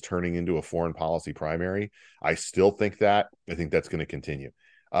election was turning into a foreign policy primary. I still think that. I think that's going to continue.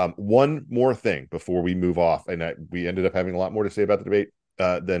 One more thing before we move off, and we ended up having a lot more to say about the debate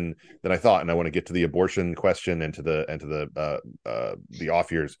than I thought, and I want to get to the abortion question and to the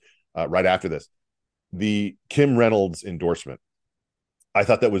off years right after this. The Kim Reynolds endorsement, I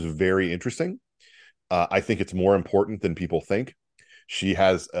thought that was very interesting. I think it's more important than people think. She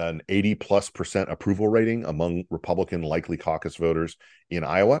has an 80+% approval rating among Republican likely caucus voters in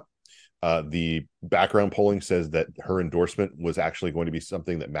Iowa. The background polling says that her endorsement was actually going to be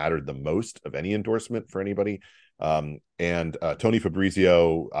something that mattered the most of any endorsement for anybody. And Tony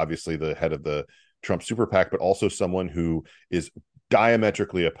Fabrizio, obviously the head of the Trump super PAC, but also someone who is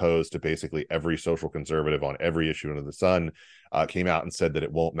diametrically opposed to basically every social conservative on every issue under the sun, came out and said that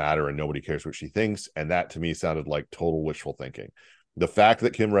it won't matter and nobody cares what she thinks. And that to me sounded like total wishful thinking. The fact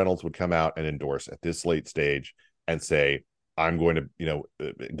that Kim Reynolds would come out and endorse at this late stage and say, I'm going to,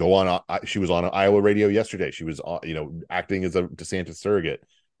 go on. She was on Iowa radio yesterday. She was, acting as a DeSantis surrogate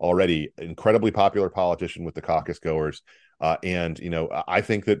already, incredibly popular politician with the caucus goers. And I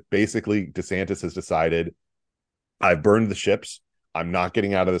think that basically DeSantis has decided, I've burned the ships. I'm not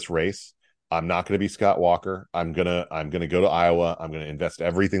getting out of this race. I'm not going to be Scott Walker. I'm gonna go to Iowa. I'm going to invest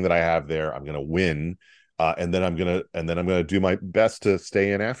everything that I have there. I'm going to win, and then I'm going to do my best to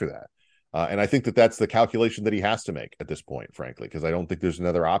stay in after that. And I think that that's the calculation that he has to make at this point, frankly, because I don't think there's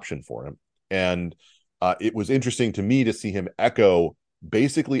another option for him. And it was interesting to me to see him echo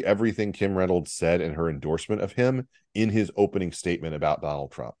basically everything Kim Reynolds said in her endorsement of him in his opening statement about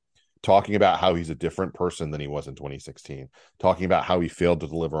Donald Trump. Talking about how he's a different person than he was in 2016, talking about how he failed to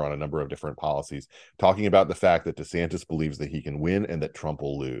deliver on a number of different policies, talking about the fact that DeSantis believes that he can win and that Trump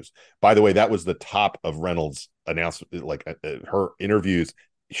will lose. By the way, that was the top of Reynolds' announcement, like her interviews.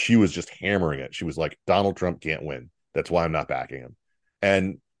 She was just hammering it. She was like, Donald Trump can't win. That's why I'm not backing him.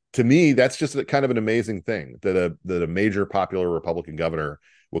 And to me, that's just kind of an amazing thing that a major popular Republican governor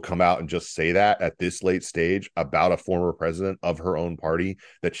will come out and just say that at this late stage about a former president of her own party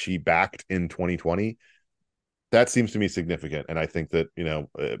that she backed in 2020. That seems to me significant. And I think that,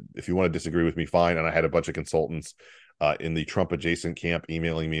 if you want to disagree with me, fine. And I had a bunch of consultants in the Trump adjacent camp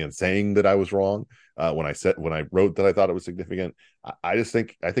emailing me and saying that I was wrong when I wrote that I thought it was significant. I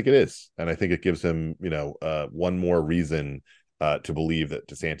think it is. And I think it gives him, one more reason to believe that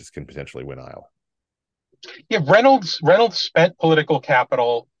DeSantis can potentially win Iowa. Yeah, Reynolds spent political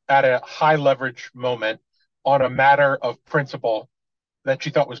capital at a high leverage moment on a matter of principle that she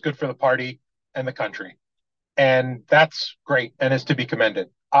thought was good for the party and the country. And that's great and is to be commended.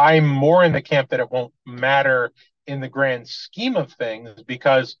 I'm more in the camp that it won't matter in the grand scheme of things,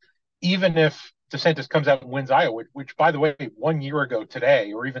 because even if DeSantis comes out and wins Iowa, which by the way, 1 year ago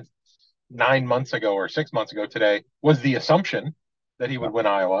today, or even 9 months ago or 6 months ago today was the assumption that he would win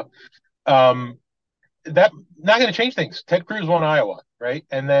Iowa. That not going to change things. Ted Cruz won Iowa, right?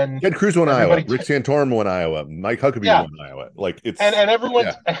 And then Ted Cruz won Iowa. Rick Santorum won Iowa. Mike Huckabee won Iowa. Like it's and everyone.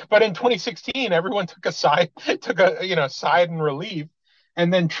 Yeah. But in 2016, everyone took a side and relief,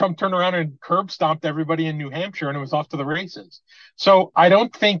 and then Trump turned around and curb stomped everybody in New Hampshire, and it was off to the races. So I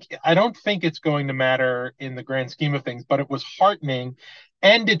don't think it's going to matter in the grand scheme of things, but it was heartening,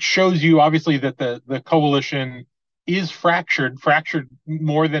 and it shows you obviously that the coalition is fractured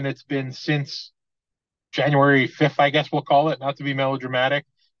more than it's been since January 5th, I guess we'll call it, not to be melodramatic,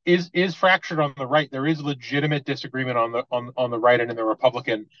 is fractured on the right. There is legitimate disagreement on the right and in the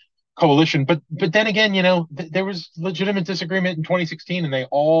Republican coalition. But then again, there was legitimate disagreement in 2016, and they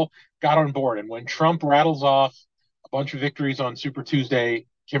all got on board. And when Trump rattles off a bunch of victories on Super Tuesday,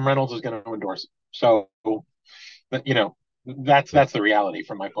 Kim Reynolds is going to endorse it. So, that's the reality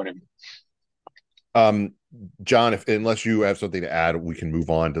from my point of view. John, unless you have something to add, we can move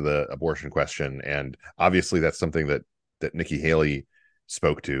on to the abortion question. And obviously that's something that Nikki Haley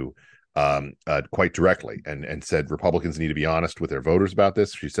spoke to quite directly and said Republicans need to be honest with their voters about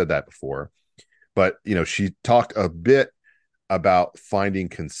this. She said that before, but she talked a bit about finding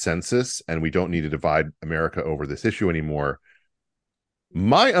consensus, and we don't need to divide America over this issue anymore.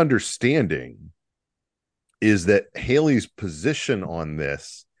 My understanding is that Haley's position on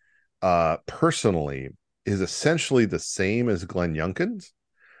this personally is essentially the same as Glenn Youngkin's,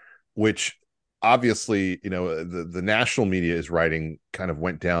 which obviously, the national media is writing kind of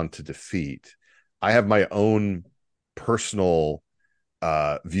went down to defeat. I have my own personal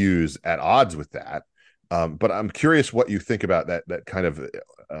views at odds with that. But I'm curious what you think about that kind of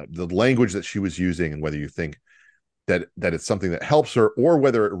the language that she was using, and whether you think that it's something that helps her, or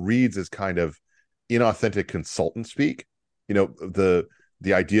whether it reads as kind of inauthentic consultant speak.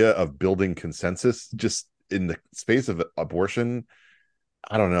 The idea of building consensus just in the space of abortion,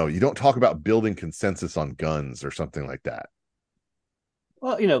 I don't know. You don't talk about building consensus on guns or something like that.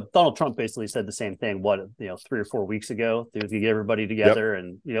 Well, Donald Trump basically said the same thing, 3 or 4 weeks ago. They was going to get everybody together,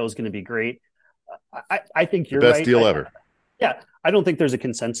 and, it was going to be great. I think you're right. Best deal ever. Yeah. I don't think there's a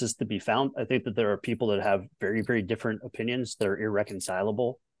consensus to be found. I think that there are people that have very, very different opinions that are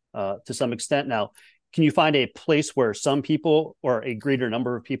irreconcilable to some extent. Now, can you find a place where some people or a greater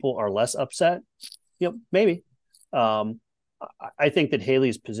number of people are less upset? Maybe. I think that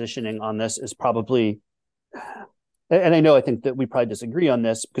Haley's positioning on this is probably, and I think that we probably disagree on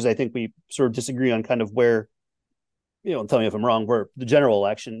this, because I think we sort of disagree on kind of where, tell me if I'm wrong, where the general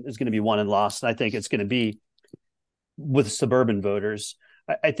election is going to be won and lost. And I think it's going to be with suburban voters.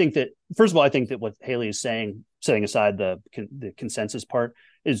 I think that, first of all, I think that what Haley is saying, setting aside the consensus part,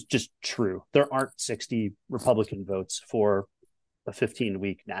 is just true. There aren't 60 Republican votes for a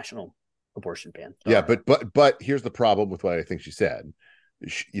 15-week national abortion ban. Yeah, but here's the problem with what I think she said.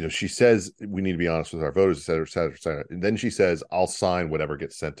 She says we need to be honest with our voters, et cetera, et cetera, et cetera. And then she says, I'll sign whatever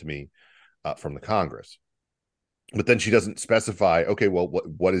gets sent to me from the Congress. But then she doesn't specify, okay, well,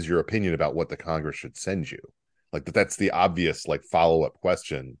 what is your opinion about what the Congress should send you? Like that's the obvious follow-up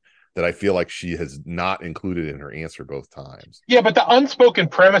question that I feel like she has not included in her answer both times. Yeah, but the unspoken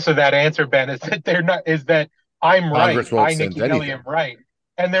premise of that answer, Ben, is that I'm Congress right. I, Nikki Haley, am right.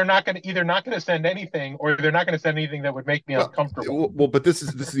 And they're not going to send anything, or they're not going to send anything that would make me uncomfortable. Well, but this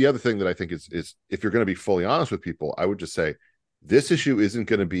is the other thing that I think is if you're going to be fully honest with people, I would just say this issue isn't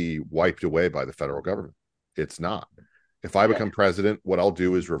going to be wiped away by the federal government. It's not. If I become president, what I'll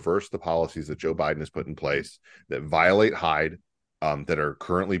do is reverse the policies that Joe Biden has put in place that violate Hyde, that are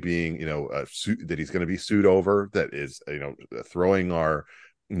currently being, that he's going to be sued over, that is, throwing our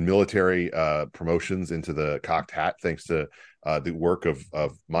military promotions into the cocked hat, thanks to the work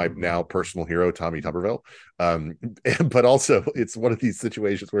of my now personal hero, Tommy Tuberville. But also it's one of these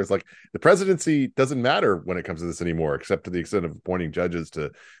situations where it's like the presidency doesn't matter when it comes to this anymore, except to the extent of appointing judges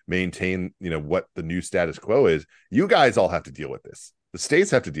to maintain, what the new status quo is. You guys all have to deal with this. The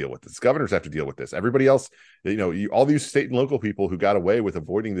states have to deal with this. Governors have to deal with this. Everybody else, all these state and local people who got away with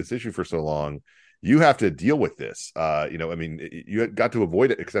avoiding this issue for so long, you have to deal with this. You got to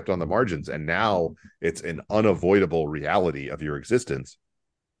avoid it except on the margins. And now it's an unavoidable reality of your existence.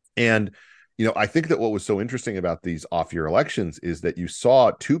 And, I think that what was so interesting about these off-year elections is that you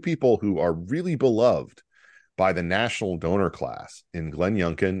saw two people who are really beloved by the national donor class in Glenn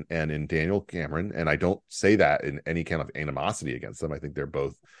Youngkin and in Daniel Cameron. And I don't say that in any kind of animosity against them. I think they're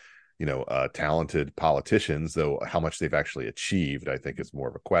both, talented politicians, though how much they've actually achieved, I think is more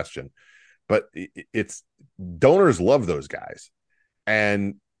of a question. But it's donors love those guys.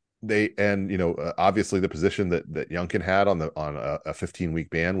 And obviously the position that Youngkin had on a 15-week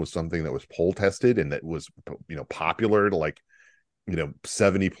ban was something that was poll tested and that was, popular to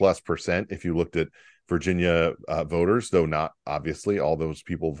 70+% if you looked at Virginia voters, though not obviously all those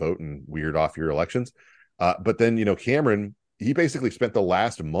people vote in weird off-year elections. But then, Cameron, he basically spent the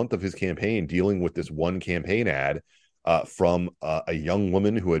last month of his campaign dealing with this one campaign ad from a young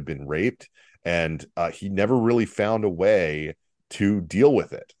woman who had been raped, and he never really found a way to deal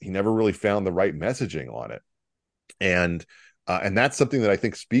with it. He never really found the right messaging on it. And that's something that I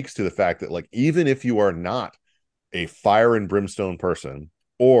think speaks to the fact that, even if you are not a fire and brimstone person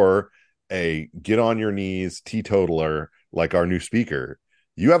or a get on your knees teetotaler like our new speaker,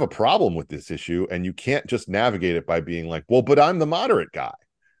 you have a problem with this issue, and you can't just navigate it by being like, well, but I'm the moderate guy.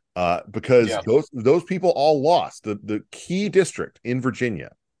 Because those people all lost the key district in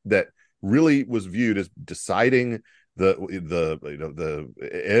Virginia that really was viewed as deciding it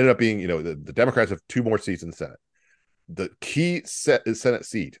ended up being, the Democrats have 2 more seats in the Senate. The key Senate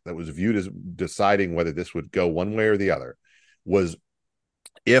seat that was viewed as deciding whether this would go one way or the other was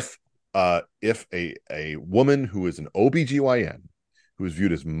if a woman who is an OBGYN, who is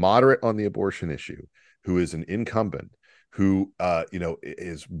viewed as moderate on the abortion issue, who is an incumbent, who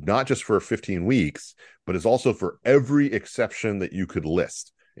is not just for 15 weeks, but is also for every exception that you could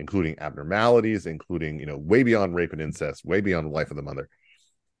list, including abnormalities, including, way beyond rape and incest, way beyond the life of the mother.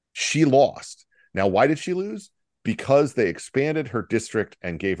 She lost. Now, why did she lose? Because they expanded her district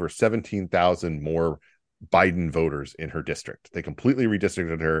and gave her 17,000 more Biden voters in her district. They completely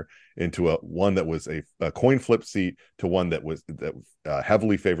redistricted her into one that was a coin flip seat to one that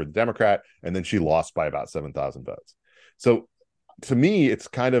heavily favored the Democrat, and then she lost by about 7,000 votes. So to me, it's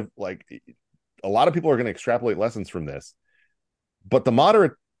kind of like a lot of people are going to extrapolate lessons from this, but the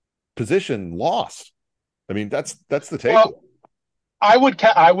moderate position lost. I mean, that's the take. Well,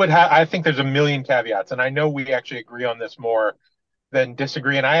 I think there's a million caveats, and I know we actually agree on this more than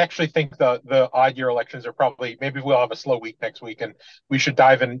disagree. And I actually think the odd year elections are maybe we'll have a slow week next week, and we should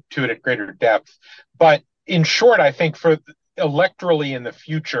dive into it at greater depth. But in short, I think for electorally in the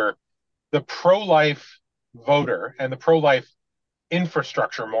future, the pro-life voter and the pro-life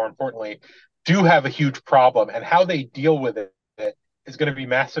infrastructure, more importantly, do have a huge problem, and how they deal with it is going to be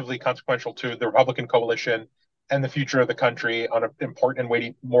massively consequential to the Republican coalition and the future of the country on an important and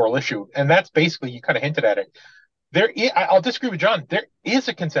weighty moral issue. And that's basically, you kind of hinted at it. I'll disagree with John. There is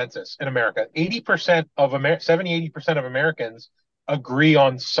a consensus in America. 80% of 80% of Americans agree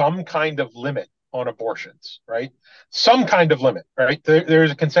on some kind of limit on abortions, right? Some kind of limit, right?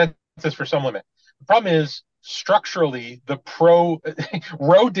 There's a consensus for some limit. The problem is, structurally,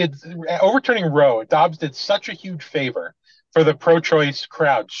 overturning Roe, Dobbs did such a huge favor for the pro-choice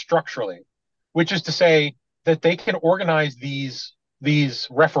crowd structurally, which is to say that they can organize these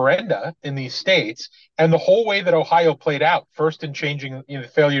referenda in these states, and the whole way that Ohio played out, first in changing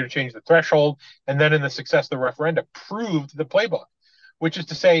the failure to change the threshold, and then in the success of the referenda, proved the playbook, which is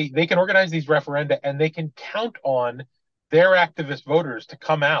to say they can organize these referenda and they can count on their activist voters to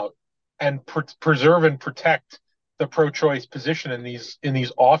come out and preserve and protect the pro-choice position in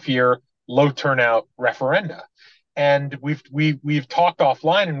these off-year, low turnout referenda. And we've talked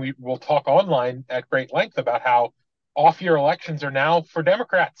offline, and we will talk online at great length about how off-year elections are now for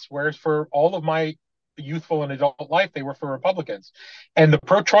Democrats, whereas for all of my youthful and adult life, they were for Republicans. And the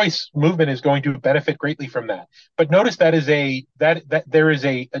pro-choice movement is going to benefit greatly from that. But notice that there is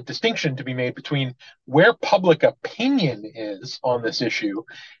a distinction to be made between where public opinion is on this issue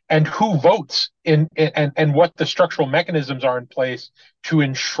and who votes and what the structural mechanisms are in place to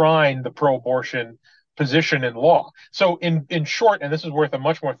enshrine the pro-abortion position in law. So in short, and this is worth a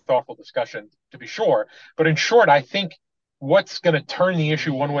much more thoughtful discussion to be sure, but in short, I think what's going to turn the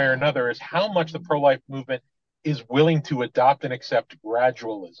issue one way or another is how much the pro-life movement is willing to adopt and accept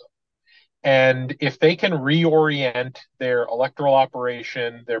gradualism. And if they can reorient their electoral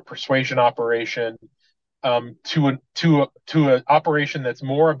operation, their persuasion operation, to an operation that's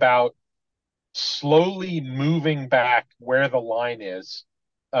more about slowly moving back where the line is,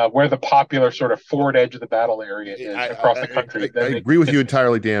 where the popular sort of forward edge of the battle area is across the country. I agree with you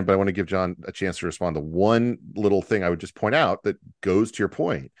entirely, Dan, but I want to give John a chance to respond. The one little thing I would just point out that goes to your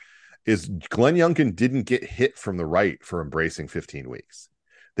point is Glenn Youngkin didn't get hit from the right for embracing 15 weeks.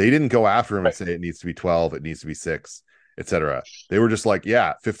 They didn't go after him and say it needs to be 12, it needs to be 6, etc. They were just like,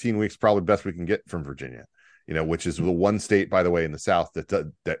 yeah, 15 weeks probably best we can get from Virginia, which is the one state, by the way, in the South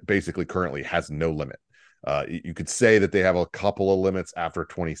that basically currently has no limit. You could say that they have a couple of limits after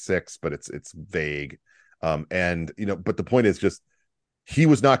 26, but it's vague. But the point is just he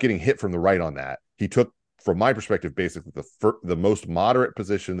was not getting hit from the right on that. He took from my perspective, basically the most moderate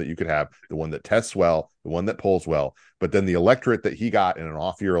position that you could have, the one that tests well, the one that polls well. But then the electorate that he got in an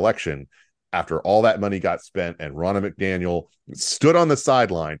off-year election, after all that money got spent, and Ronna McDaniel stood on the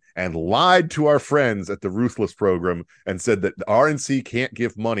sideline and lied to our friends at the Ruthless program and said that the RNC can't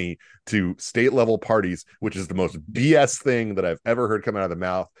give money to state level parties, which is the most BS thing that I've ever heard come out of the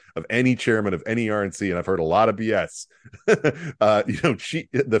mouth of any chairman of any RNC. And I've heard a lot of BS.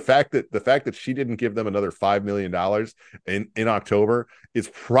 The fact that she didn't give them another $5 million in October is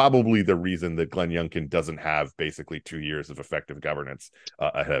probably the reason that Glenn Youngkin doesn't have basically 2 years of effective governance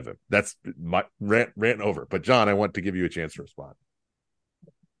ahead of him. That's my rant over. But John, I want to give you a chance to respond.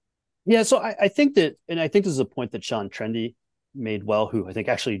 Yeah, so I think that, and I think this is a point that Sean Trendy made well, who I think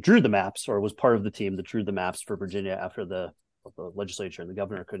actually drew the maps or was part of the team that drew the maps for Virginia after the legislature and the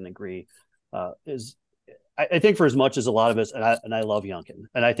governor couldn't agree. I think for as much as a lot of us, and I love Youngkin,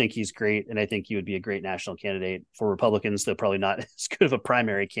 and I think he's great, and I think he would be a great national candidate for Republicans, though probably not as good of a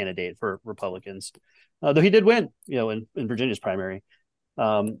primary candidate for Republicans, though he did win, in Virginia's primary.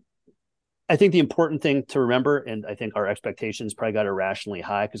 I think the important thing to remember, and I think our expectations probably got irrationally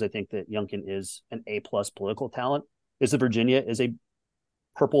high because I think that Youngkin is an A+ political talent, is that Virginia is a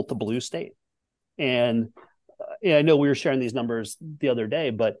purple to blue state. And I know we were sharing these numbers the other day,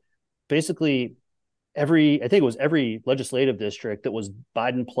 but basically every legislative district that was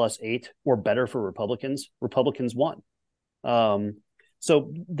Biden +8 or better for Republicans won.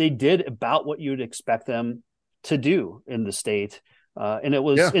 So they did about what you'd expect them to do in the state. And it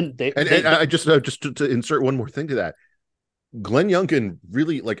was, just to insert one more thing to that, Glenn Youngkin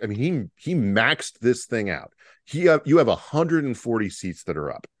really, he maxed this thing out. You have 140 seats that are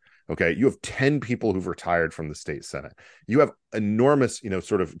up. Okay. You have 10 people who've retired from the state Senate. You have enormous,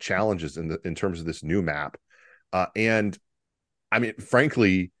 sort of challenges in terms of this new map. And I mean,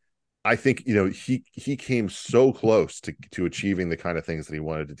 frankly, I think, he came so close to achieving the kind of things that he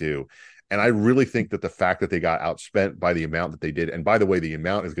wanted to do. And I really think that the fact that they got outspent by the amount that they did, and by the way, the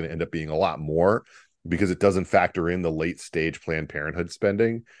amount is going to end up being a lot more because it doesn't factor in the late stage Planned Parenthood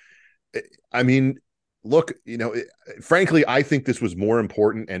spending. I mean, look, frankly, I think this was more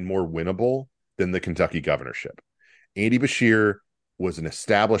important and more winnable than the Kentucky governorship. Andy Beshear was an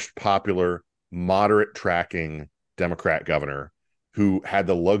established, popular, moderate tracking Democrat governor who had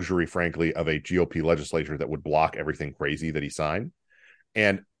the luxury, frankly, of a GOP legislature that would block everything crazy that he signed.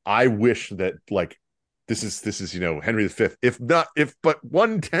 And I wish that this is Henry V, if but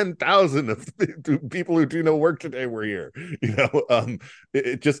 1/10,000 of people who do no work today were here.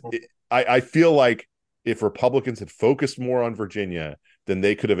 I feel like if Republicans had focused more on Virginia, then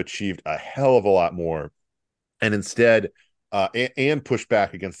they could have achieved a hell of a lot more. And instead, and push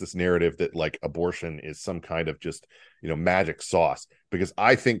back against this narrative that abortion is some kind of just magic sauce, because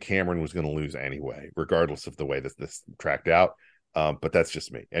I think Cameron was going to lose anyway, regardless of the way that this tracked out. But that's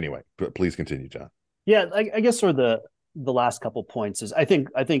just me. Anyway, please continue, John. Yeah, I guess sort of the last couple points is I think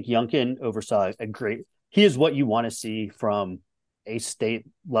Youngkin oversaw he is what you want to see from a state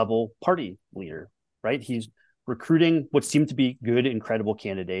level party leader, right? He's recruiting what seemed to be good, incredible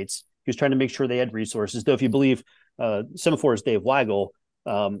candidates. He was trying to make sure they had resources. Though if you believe Semaphor's Dave Weigel,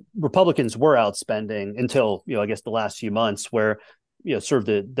 Republicans were outspending until, I guess the last few months where, sort of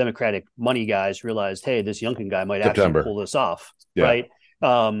the Democratic money guys realized, hey, this Youngkin guy might actually pull this off. Yeah. Right.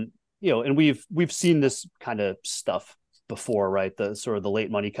 And we've seen this kind of stuff before, right? The sort of the late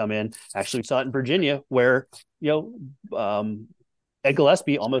money come in. Actually saw it in Virginia where, Ed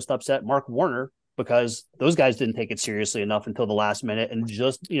Gillespie almost upset Mark Warner because those guys didn't take it seriously enough until the last minute and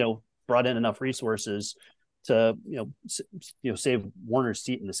just, brought in enough resources to, save Warner's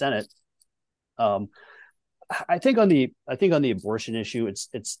seat in the Senate. I think on the abortion issue,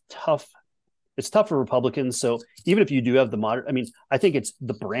 it's tough. It's tough for Republicans. So even if you do have I think it's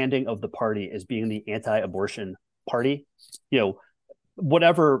the branding of the party as being the anti-abortion party,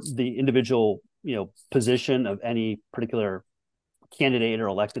 whatever the individual, position of any particular candidate or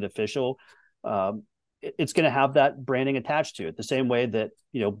elected official, it's going to have that branding attached to it. The same way that,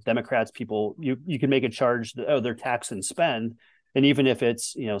 Democrats, people, you can make a charge that, they're tax and spend. And even if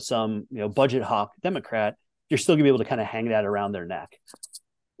it's, some, budget hawk Democrat, you're still gonna be able to kind of hang that around their neck.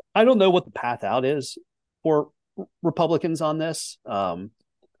 I don't know what the path out is for Republicans on this. I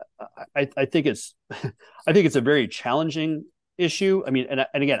think it's a very challenging issue. I mean, and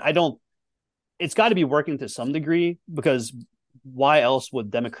again, it's got to be working to some degree, because why else would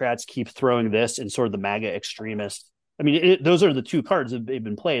Democrats keep throwing this in sort of the MAGA extremist? I mean, those are the two cards that they've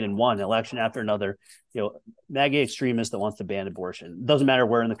been playing in one election after another. MAGA extremist that wants to ban abortion. Doesn't matter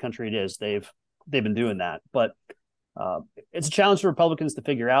where in the country it is. They've been doing that. But It's a challenge for Republicans to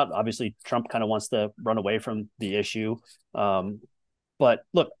figure out. Obviously, Trump kind of wants to run away from the issue. But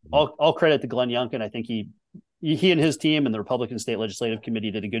look, all credit to Glenn Youngkin. I think he and his team and the Republican State Legislative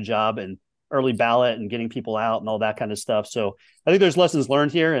Committee did a good job in early ballot and getting people out and all that kind of stuff. So I think there's lessons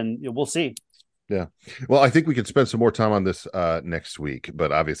learned here, and we'll see. Yeah. Well, I think we can spend some more time on this next week,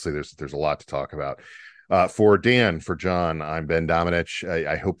 but obviously there's a lot to talk about. For Dan, for John, I'm Ben Domenech.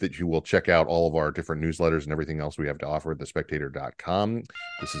 I hope that you will check out all of our different newsletters and everything else we have to offer at thespectator.com.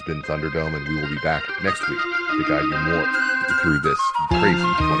 This has been Thunderdome, and we will be back next week to guide you more through this crazy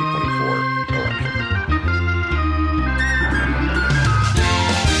 2024 election.